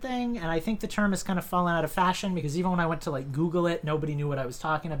Sicilian thing, and I think the term has kind of fallen out of fashion, because even when I went to, Google it, nobody knew what I was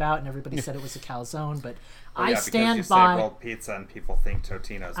talking about, and everybody said it was a calzone, but Well, I yeah, stand because you by... say rolled pizza and people think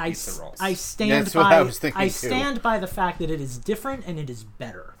Totino's pizza rolls. I stand That's by. what I was thinking, I too. stand by the fact that it is different and it is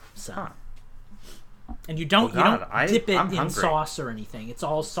better. So, Huh. and you don't Well, God, dip it I'm in hungry. sauce or anything. It's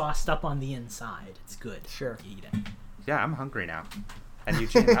all sauced up on the inside. It's good. Sure. You eat it. Yeah, I'm hungry now. And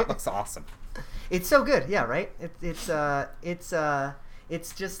Eugene, that looks awesome. It's so good, yeah, right? It's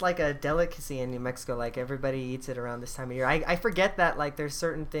just like a delicacy in New Mexico. Like, everybody eats it around this time of year. I forget that, there's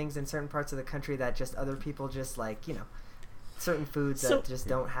certain things in certain parts of the country that just other people just, certain foods So- that just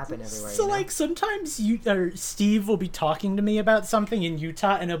don't happen everywhere. So, sometimes Steve will be talking to me about something in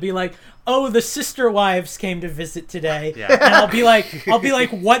Utah, and he'll be like, "Oh, the sister wives came to visit today," Yeah. and I'll be like,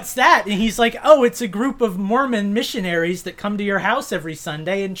 "What's that?" And he's like, "Oh, it's a group of Mormon missionaries that come to your house every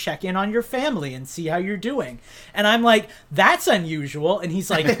Sunday and check in on your family and see how you're doing." And I'm like, "That's unusual." And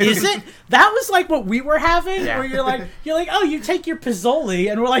he's like, "Is it?" That was like what we were having, Yeah. where you're like, "Oh, you take your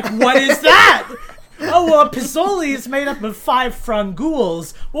pizzoli," and we're like, "What is that?" Oh, well, a pizzoli is made up of 5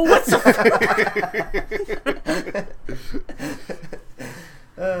 frangoules. Well, what's a...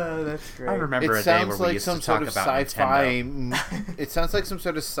 Oh, that's I great. remember It a day where sounds we like used some to talk sort of about sci-fi. Nintendo. It sounds like some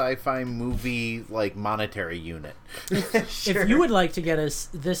sort of sci-fi movie, monetary unit. If you would like to get us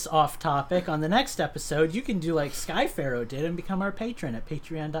this off topic on the next episode, you can do like Sky Pharaoh did and become our patron at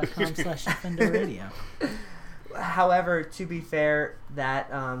patreon.com/NintendoRadio. However, to be fair, that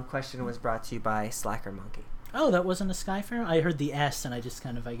question was brought to you by Slacker Monkey. Oh, that wasn't a Sky Pharaoh? I heard the S and I just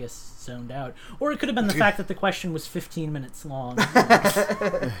kind of, I guess, zoned out. Or it could have been the fact that the question was 15 minutes long.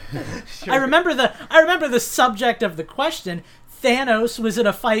 I remember the subject of the question. Thanos was in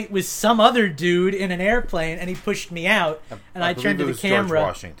a fight with some other dude in an airplane, and he pushed me out. And I turned to the camera. George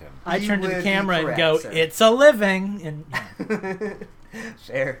Washington. I You turned to the would be camera and correct, go, sir. "It's a living." And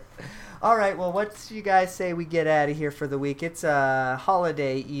Fair. All right, well, what do you guys say we get out of here for the week? It's a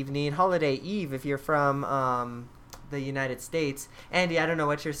holiday evening, holiday eve if you're from the United States. Andy, I don't know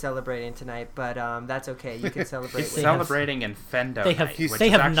what you're celebrating tonight, but that's okay. You can celebrate He's with celebrating in Fendo They have- night, he's- which they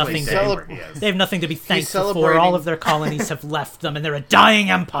is have actually nothing saying to- where he is. they have nothing to be thankful for. celebrating- All of their colonies have left them, and they're a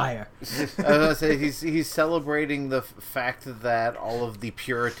dying empire. I was gonna say he's celebrating the fact that all of the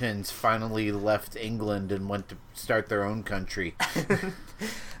Puritans finally left England and went to start their own country.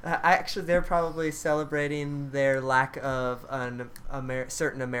 Actually, they're probably celebrating their lack of an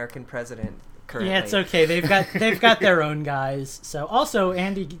certain American president currently. Yeah, it's okay. They've got their own guys. So also,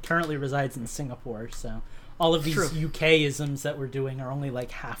 Andy currently resides in Singapore. So all of these True. UK-isms that we're doing are only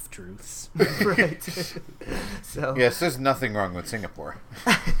like half truths. Right. So Yes, there's nothing wrong with Singapore.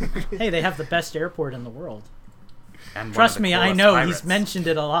 Hey, they have the best airport in the world. And one of Trust the me, I coolest know. pirates. He's mentioned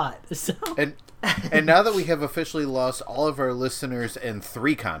it a lot. So And now that we have officially lost all of our listeners in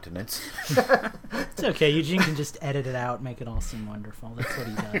 3 continents, it's okay. Eugene can just edit it out, make it all seem wonderful. That's what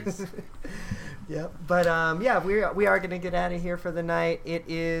he does. Yep. But yeah, we are gonna get out of here for the night. It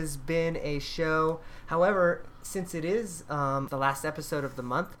has been a show. However, since it is the last episode of the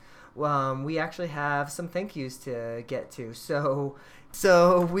month, we actually have some thank yous to get to.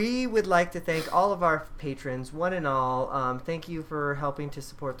 So we would like to thank all of our patrons, one and all. Thank you for helping to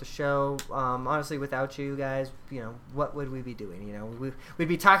support the show. Honestly, without you guys, what would we be doing? We'd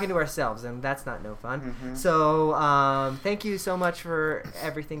be talking to ourselves, and that's not no fun. Mm-hmm. So thank you so much for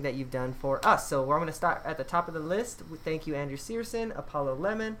everything that you've done for us. So we're going to start at the top of the list. Thank you, Andrew Searson, Apollo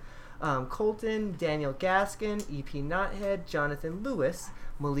Lemon, Colton, Daniel Gaskin, EP Knothead, Jonathan Lewis,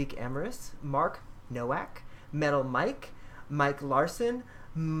 Malik Emeris, Mark Nowak, Metal Mike, Mike Larson,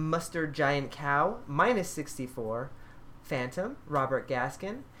 Mustard Giant Cow, -64, Phantom, Robert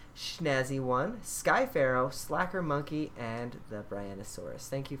Gaskin, Schnazzy1, Sky Pharaoh, Slacker Monkey, and the Brianosaurus.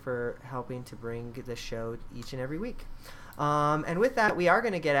 Thank you for helping to bring the show each and every week. And with that, we are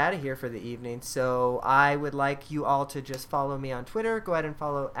going to get out of here for the evening. So I would like you all to just follow me on Twitter. Go ahead and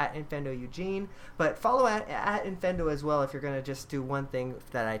follow at Infendo Eugene. But follow at Infendo as well if you're going to just do one thing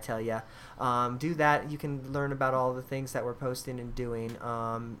that I tell you. Do that. You can learn about all the things that we're posting and doing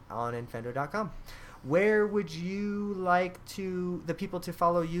on Infendo.com. Where would you like the people to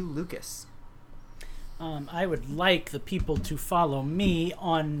follow you, Lucas? I would like the people to follow me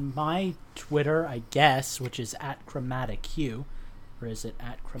on my Twitter, I guess, which is at ChromaticHue. Or is it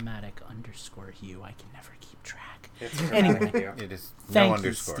at @chromatic_hue? I can never keep track. Anyway, It is no Thank you,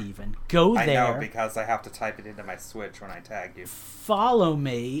 underscore. Stephen. Go I there. know because I have to type it into my Switch when I tag you. Follow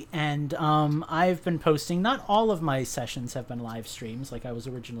me, and I've been posting. Not all of my sessions have been live streams like I was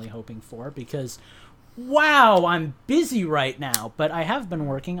originally hoping for, because wow, I'm busy right now, but I have been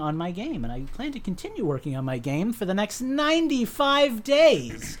working on my game, and I plan to continue working on my game for the next 95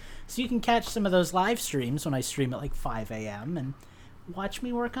 days. So you can catch some of those live streams when I stream at like 5 a.m. and watch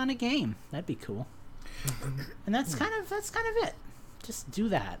me work on a game. That'd be cool. And that's kind of it. Just do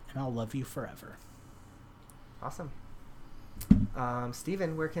that, and I'll love you forever. Awesome.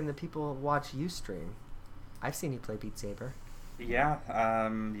 Steven, where can the people watch you stream? I've seen you play Beat Saber. Yeah,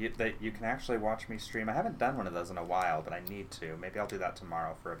 you can actually watch me stream. I haven't done one of those in a while, but I need to. Maybe I'll do that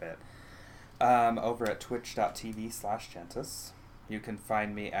tomorrow for a bit. Over at twitch.tv/Gentis. You can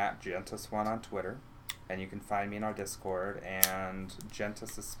find me at Gentis1 on Twitter, and you can find me in our Discord, and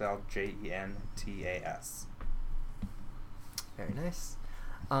Gentis is spelled Gentas. Very nice.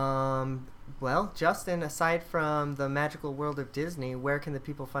 Well, Justin, aside from the magical world of Disney, where can the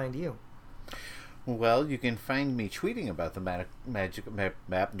people find you? Well, you can find me tweeting about the magic map.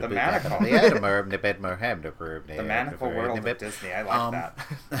 The manical. The manical world of Disney. I like that.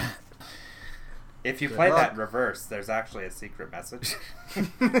 If you Good play luck. that in reverse, there's actually a secret message.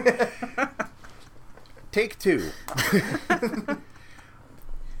 Take 2. I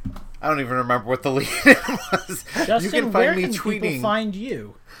don't even remember what the lead was. Justin, You can where find me can people tweeting. find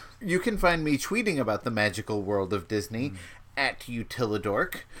you? You can find me tweeting about the magical world of Disney at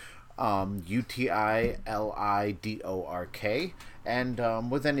Utilidork, UTILIDORK,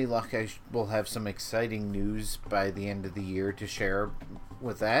 and with any luck, I will have some exciting news by the end of the year to share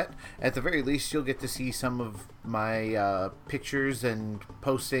with that. At the very least, you'll get to see some of my pictures and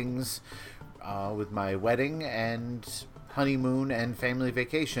postings with my wedding and honeymoon and family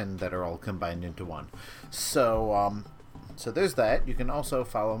vacation that are all combined into one. So there's that. You can also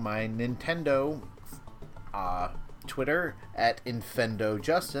follow my Nintendo Twitter at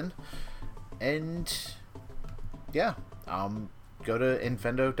InfendoJustin. And yeah, go to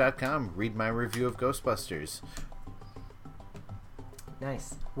infendo.com, read my review of Ghostbusters.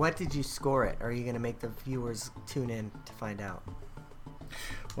 Nice. What did you score it? Are you going to make the viewers tune in to find out?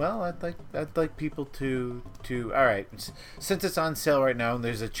 Well, I'd like people to all right, since it's on sale right now, and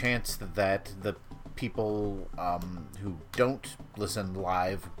there's a chance that the people who don't listen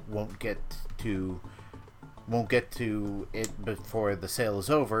live won't get to it before the sale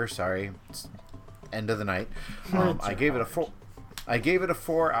is over. Sorry, it's end of the night. I gave it a 4. I gave it a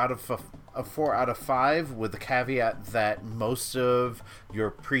 4 out of 5, with the caveat that most of your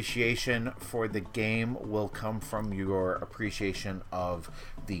appreciation for the game will come from your appreciation of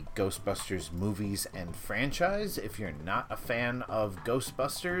the Ghostbusters movies and franchise. If you're not a fan of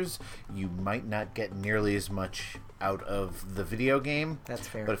Ghostbusters, you might not get nearly as much out of the video game. That's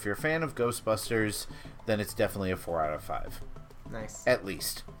fair. But if you're a fan of Ghostbusters, then it's definitely a 4 out of 5. Nice. At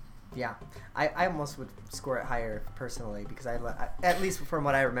least. Yeah, I almost would score it higher personally, because I at least from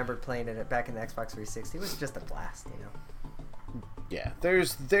what I remember playing it back in the Xbox 360, it was just a blast, you know. Yeah,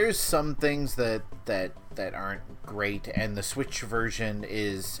 there's some things that aren't great, and the Switch version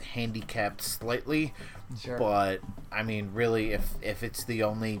is handicapped slightly. Sure. But I mean, really, if it's the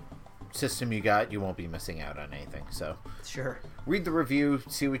only system you got, you won't be missing out on anything. So Sure. read the review,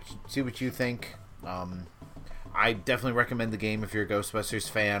 see what you think. I definitely recommend the game if you're a Ghostbusters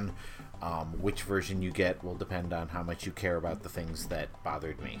fan. Which version you get will depend on how much you care about the things that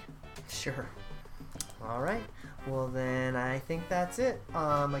bothered me. Sure. All right. Well, then I think that's it.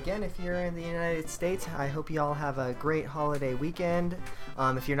 Again, if you're in the United States, I hope you all have a great holiday weekend.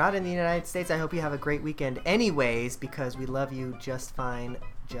 If you're not in the United States, I hope you have a great weekend anyways, because we love you just fine,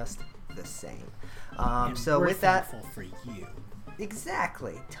 just the same. And So we're with that... thankful for you.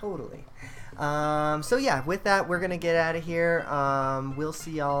 Exactly. Totally. So yeah, with that, we're gonna get out of here. We'll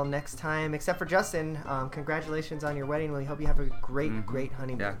see y'all next time. Except for Justin, congratulations on your wedding. We hope you have a great, great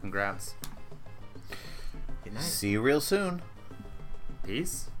honeymoon. Yeah, congrats. Good night. See you real soon.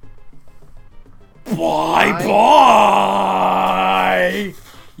 Peace. Bye.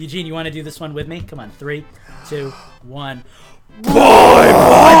 Eugene, you want to do this one with me? Come on, 3, 2, 1.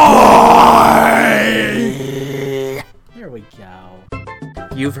 There we go.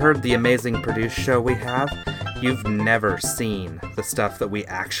 You've heard the amazing produced show we have. You've never seen the stuff that we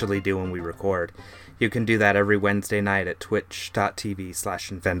actually do when we record. You can do that every Wednesday night at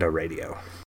twitch.tv/InfendoRadio.